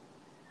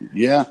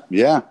 Yeah.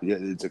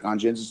 It's a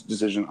conscientious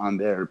decision on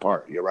their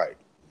part. You're right.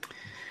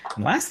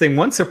 And last thing,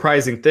 one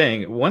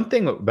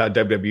thing about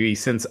WWE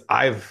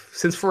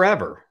since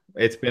forever,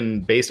 it's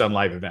been based on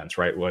live events,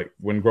 right? Like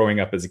when growing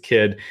up as a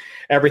kid,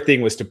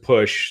 everything was to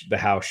push the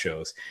house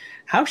shows.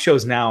 House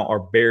shows now are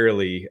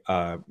barely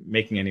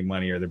making any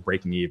money, or they're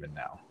breaking even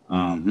now.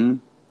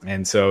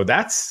 And so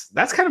that's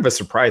kind of a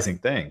surprising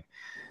thing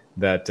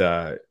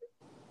that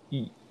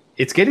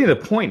it's getting to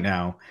the point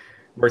now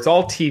where it's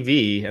all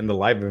TV and the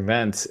live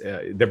events,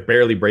 they're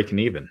barely breaking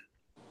even.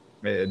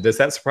 Does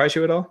that surprise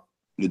you at all?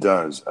 It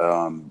does.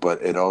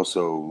 But it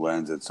also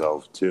lends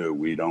itself to,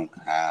 we don't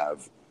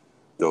have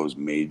those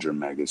major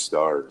mega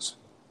stars,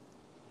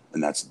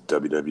 and that's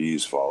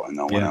WWE's fault and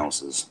no one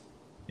else's.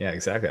 Yeah,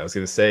 exactly. I was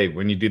going to say,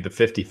 when you do the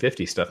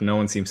 50-50 stuff, no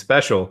one seems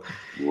special.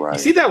 Right. You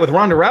see that with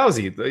Ronda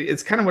Rousey.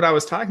 It's kind of what I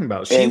was talking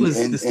about. She was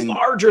this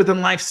larger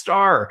than life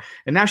star,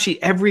 and now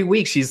every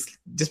week she's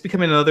just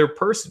becoming another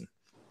person.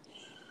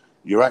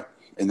 You're right.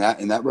 In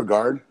that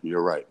regard,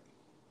 you're right.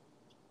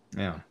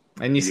 Yeah.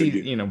 And you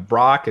see,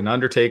 Brock and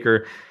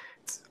Undertaker,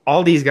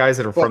 all these guys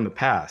that are from the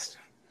past.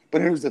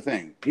 But here's the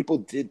thing. People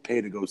did pay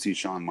to go see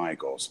Shawn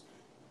Michaels,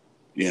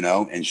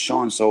 and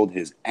Shawn sold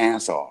his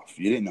ass off.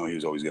 You didn't know he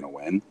was always going to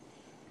win.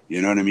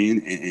 You know what I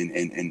mean?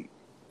 And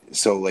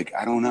so,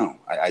 I don't know.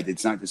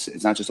 It's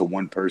not just a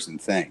one-person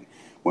thing.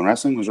 When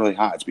wrestling was really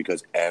hot, it's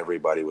because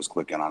everybody was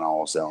clicking on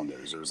all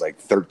cylinders. There was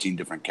 13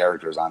 different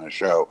characters on a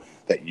show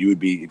that you would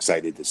be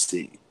excited to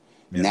see.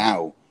 Yeah.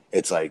 Now,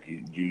 it's like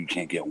you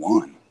can't get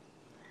one.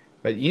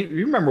 But you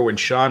remember when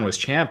Shawn was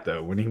champ,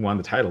 though, when he won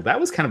the title, that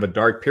was kind of a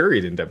dark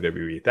period in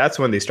WWE. That's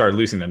when they started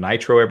losing to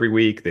Nitro every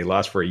week. They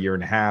lost for a year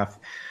and a half.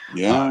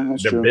 Yeah,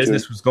 that's their true.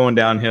 Business was going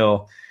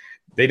downhill.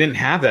 They didn't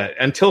have that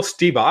until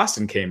Steve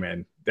Austin came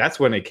in. That's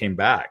when it came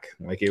back.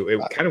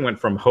 It kind of went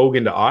from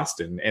Hogan to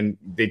Austin, and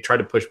they tried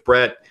to push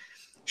Brett.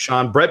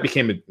 Brett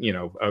became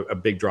a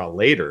big draw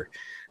later,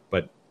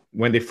 but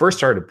when they first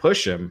started to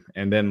push him,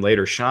 and then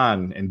later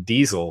Shawn and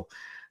Diesel.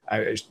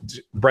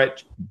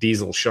 Brett,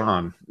 Diesel,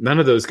 Shawn, none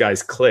of those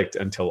guys clicked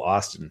until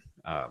Austin,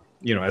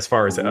 as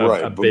far as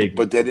a big...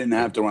 But they didn't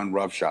have to run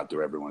roughshod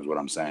through everyone is what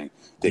I'm saying.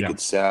 They could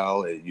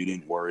sell. You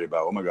didn't worry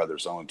about, oh my God, they're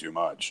selling too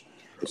much.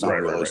 It's not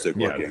realistic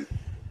looking.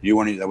 Yeah.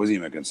 That wasn't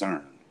even a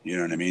concern. You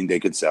know what I mean? They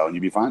could sell and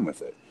you'd be fine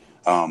with it.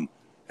 And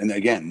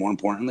again, more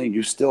importantly,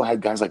 you still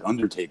had guys like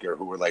Undertaker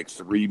who were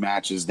 3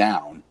 matches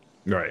down.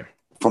 Right.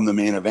 From the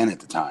main event at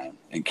the time,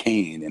 and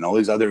Kane and all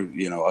these other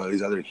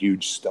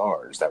huge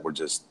stars that were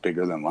just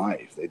bigger than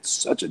life. It's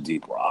such a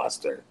deep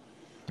roster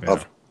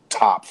of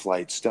top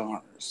flight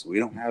stars. We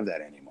don't have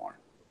that anymore.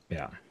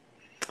 Yeah.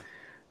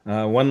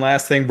 One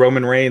last thing,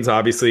 Roman Reigns,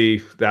 obviously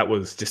that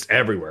was just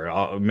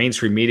everywhere.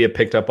 Mainstream media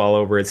picked up all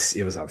over it.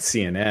 It was on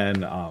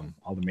CNN,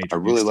 all the major. I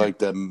really liked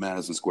that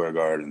Madison Square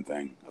Garden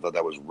thing. I thought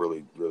that was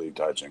really, really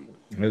touching.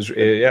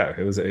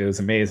 It was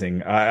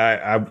amazing.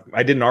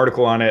 I did an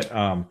article on it.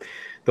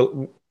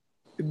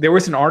 There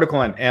was an article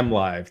on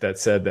MLive that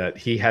said that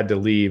he had to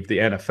leave the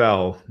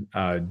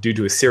NFL due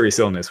to a serious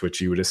illness, which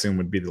you would assume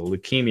would be the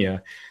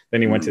leukemia.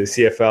 Then he went to the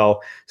CFL.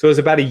 So it was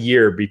about a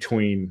year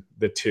between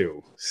the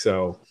two.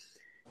 So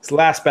his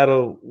last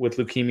battle with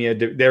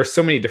leukemia. There are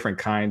so many different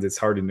kinds. It's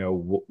hard to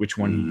know which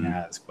one he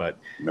has. But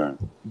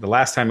the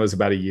last time it was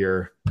about a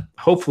year.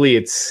 Hopefully,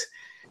 it's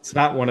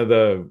not one of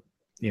the,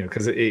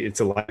 because it's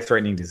a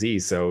life-threatening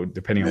disease. So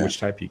depending on which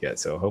type you get.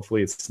 So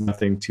hopefully, it's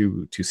nothing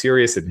too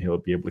serious, and he'll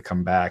be able to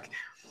come back.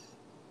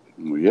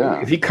 Well,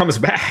 yeah. If he comes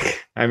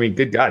back, I mean,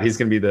 good God, he's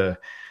going to be the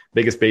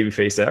biggest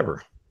babyface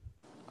ever.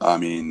 I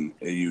mean,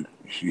 you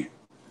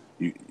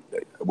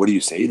what do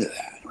you say to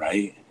that,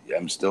 right?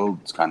 I'm still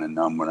kind of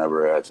numb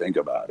whenever I think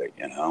about it,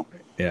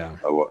 Yeah.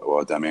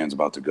 What that man's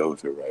about to go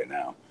through right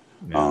now.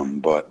 Yeah.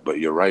 But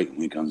you're right.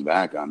 When he comes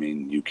back, I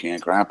mean, you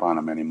can't crap on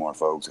him anymore,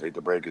 folks. I hate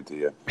to break it to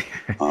you.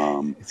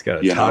 He's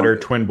got a toddler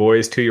twin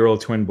boys, 2-year-old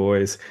twin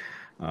boys.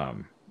 That's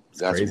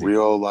crazy.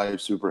 Real life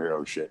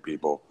superhero shit,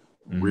 people.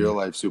 Mm-hmm. Real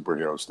life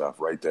superhero stuff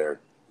right there.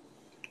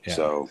 Yeah.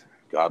 So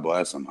God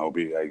bless him. I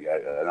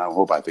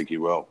think he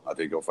will. I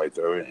think he'll fight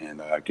through it,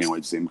 and I can't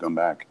wait to see him come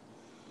back.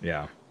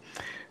 Yeah.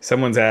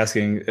 Someone's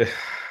asking if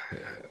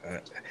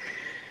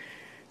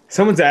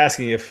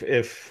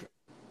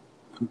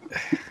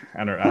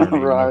I don't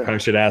know if I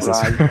should ask this.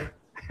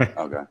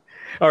 Okay.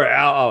 All right,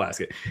 I'll ask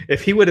it.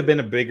 If he would have been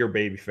a bigger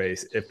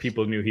babyface if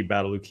people knew he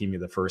battled leukemia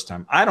the first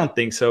time, I don't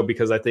think so,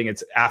 because I think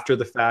it's after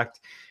the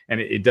fact and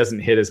it doesn't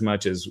hit as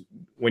much as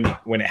when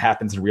it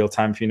happens in real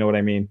time, if you know what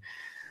I mean.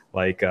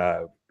 Like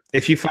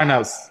if you find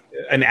out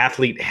an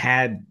athlete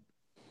had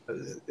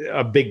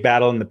a big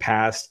battle in the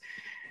past,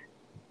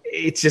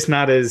 it's just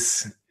not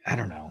as, I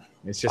don't know.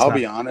 It's just. I'll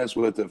be honest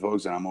with the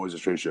folks, and I'm always a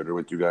straight shooter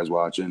with you guys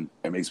watching.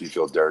 It makes me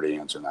feel dirty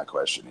answering that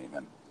question.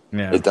 Even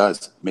it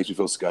does. It makes me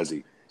feel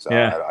scuzzy. So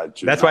yeah,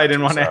 that's why I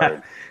didn't want to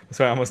ask. That's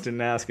why I almost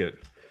didn't ask it.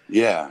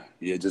 Yeah,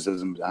 it just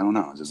doesn't. I don't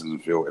know. It just doesn't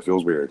feel. It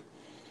feels weird.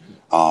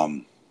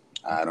 I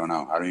don't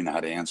know. I don't even know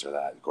how to answer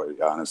that. Quite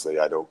honestly,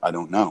 I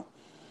don't know.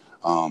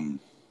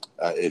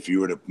 If you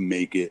were to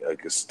make it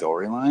like a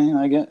storyline,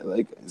 I get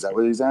is that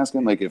what he's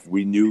asking? Like if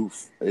we knew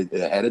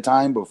ahead of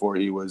time before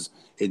he was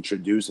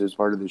introduced as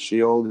part of the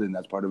Shield, and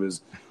that's part of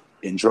his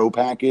intro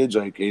package.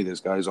 Like, hey,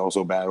 this guy's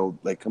also battled.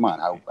 Like, come on,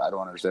 I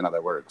don't understand how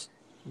that works.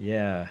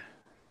 Yeah.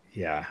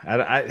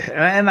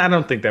 I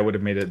don't think that would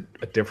have made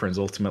a difference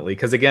ultimately,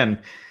 because again,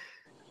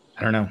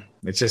 I don't know.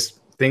 It's just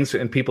things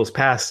in people's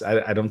past.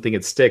 I don't think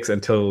it sticks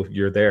until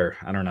you're there.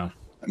 I don't know.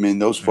 I mean,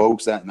 those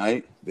folks that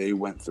night, they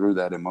went through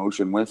that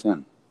emotion with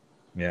him.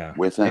 Yeah,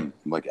 with him,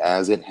 like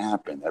as it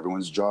happened,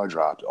 everyone's jaw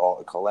dropped,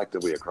 all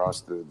collectively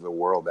across the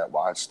world that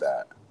watched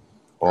that.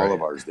 All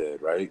of ours did,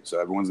 right? So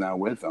everyone's now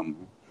with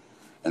him.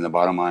 And the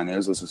bottom line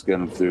is, let's just get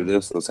him through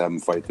this. Let's have him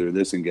fight through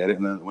this and get it.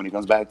 And then when he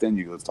comes back,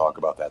 then let's talk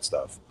about that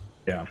stuff.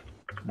 Yeah,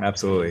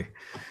 absolutely.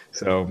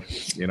 So,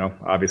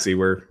 obviously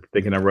we're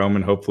thinking of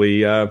Roman.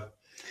 Hopefully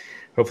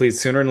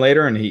it's sooner than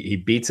later, and he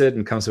beats it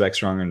and comes back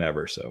stronger than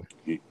ever. So,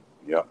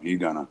 he's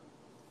gonna.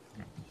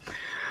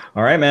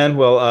 All right, man.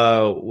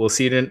 Well, we'll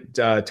see you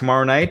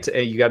tomorrow night.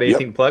 You got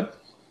anything to plug?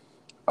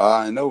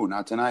 No,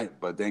 not tonight.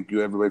 But thank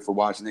you, everybody, for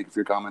watching. Thank you for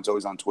your comments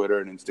always on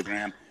Twitter and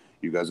Instagram.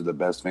 You guys are the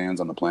best fans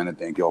on the planet.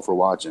 Thank you all for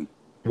watching.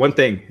 One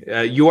thing,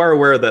 you are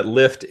aware that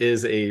Lyft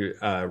is a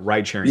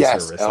ride-sharing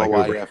service. Yes,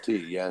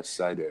 Lyft. Yes,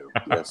 I do.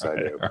 Yes, I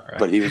do. Right.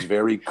 But he was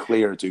very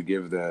clear to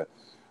give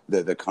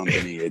the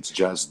company its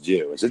just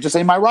due. So just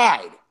say my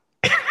ride.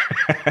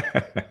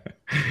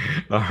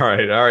 All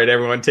right,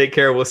 everyone. Take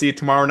care. We'll see you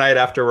tomorrow night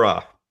after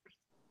Raw.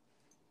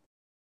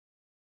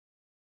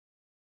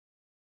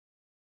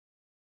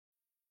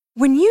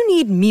 When you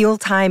need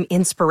mealtime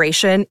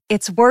inspiration,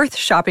 it's worth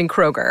shopping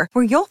Kroger,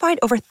 where you'll find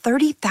over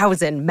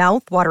 30,000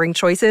 mouth-watering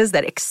choices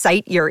that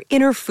excite your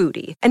inner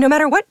foodie. And no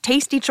matter what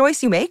tasty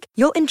choice you make,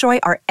 you'll enjoy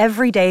our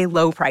everyday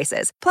low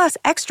prices, plus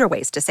extra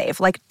ways to save,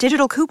 like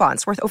digital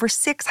coupons worth over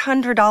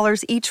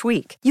 $600 each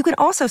week. You can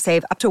also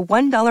save up to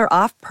 $1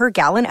 off per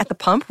gallon at the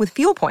pump with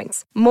fuel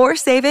points. More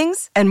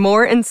savings and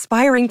more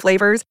inspiring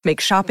flavors make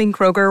shopping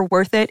Kroger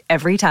worth it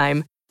every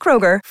time.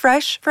 Kroger,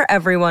 fresh for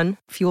everyone.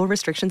 Fuel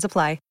restrictions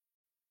apply.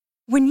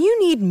 When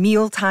you need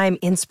mealtime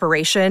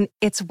inspiration,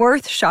 it's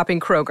worth shopping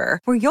Kroger,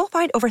 where you'll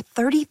find over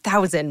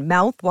 30,000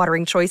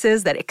 mouth-watering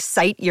choices that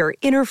excite your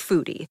inner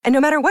foodie. And no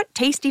matter what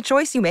tasty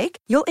choice you make,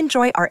 you'll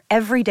enjoy our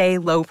everyday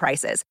low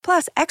prices,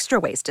 plus extra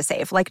ways to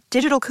save, like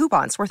digital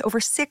coupons worth over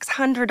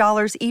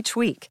 $600 each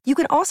week. You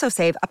can also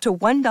save up to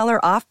 $1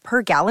 off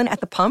per gallon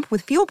at the pump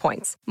with fuel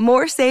points.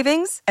 More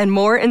savings and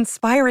more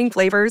inspiring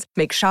flavors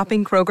make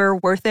shopping Kroger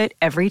worth it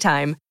every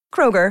time.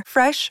 Kroger,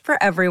 fresh for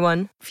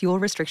everyone. Fuel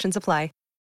restrictions apply.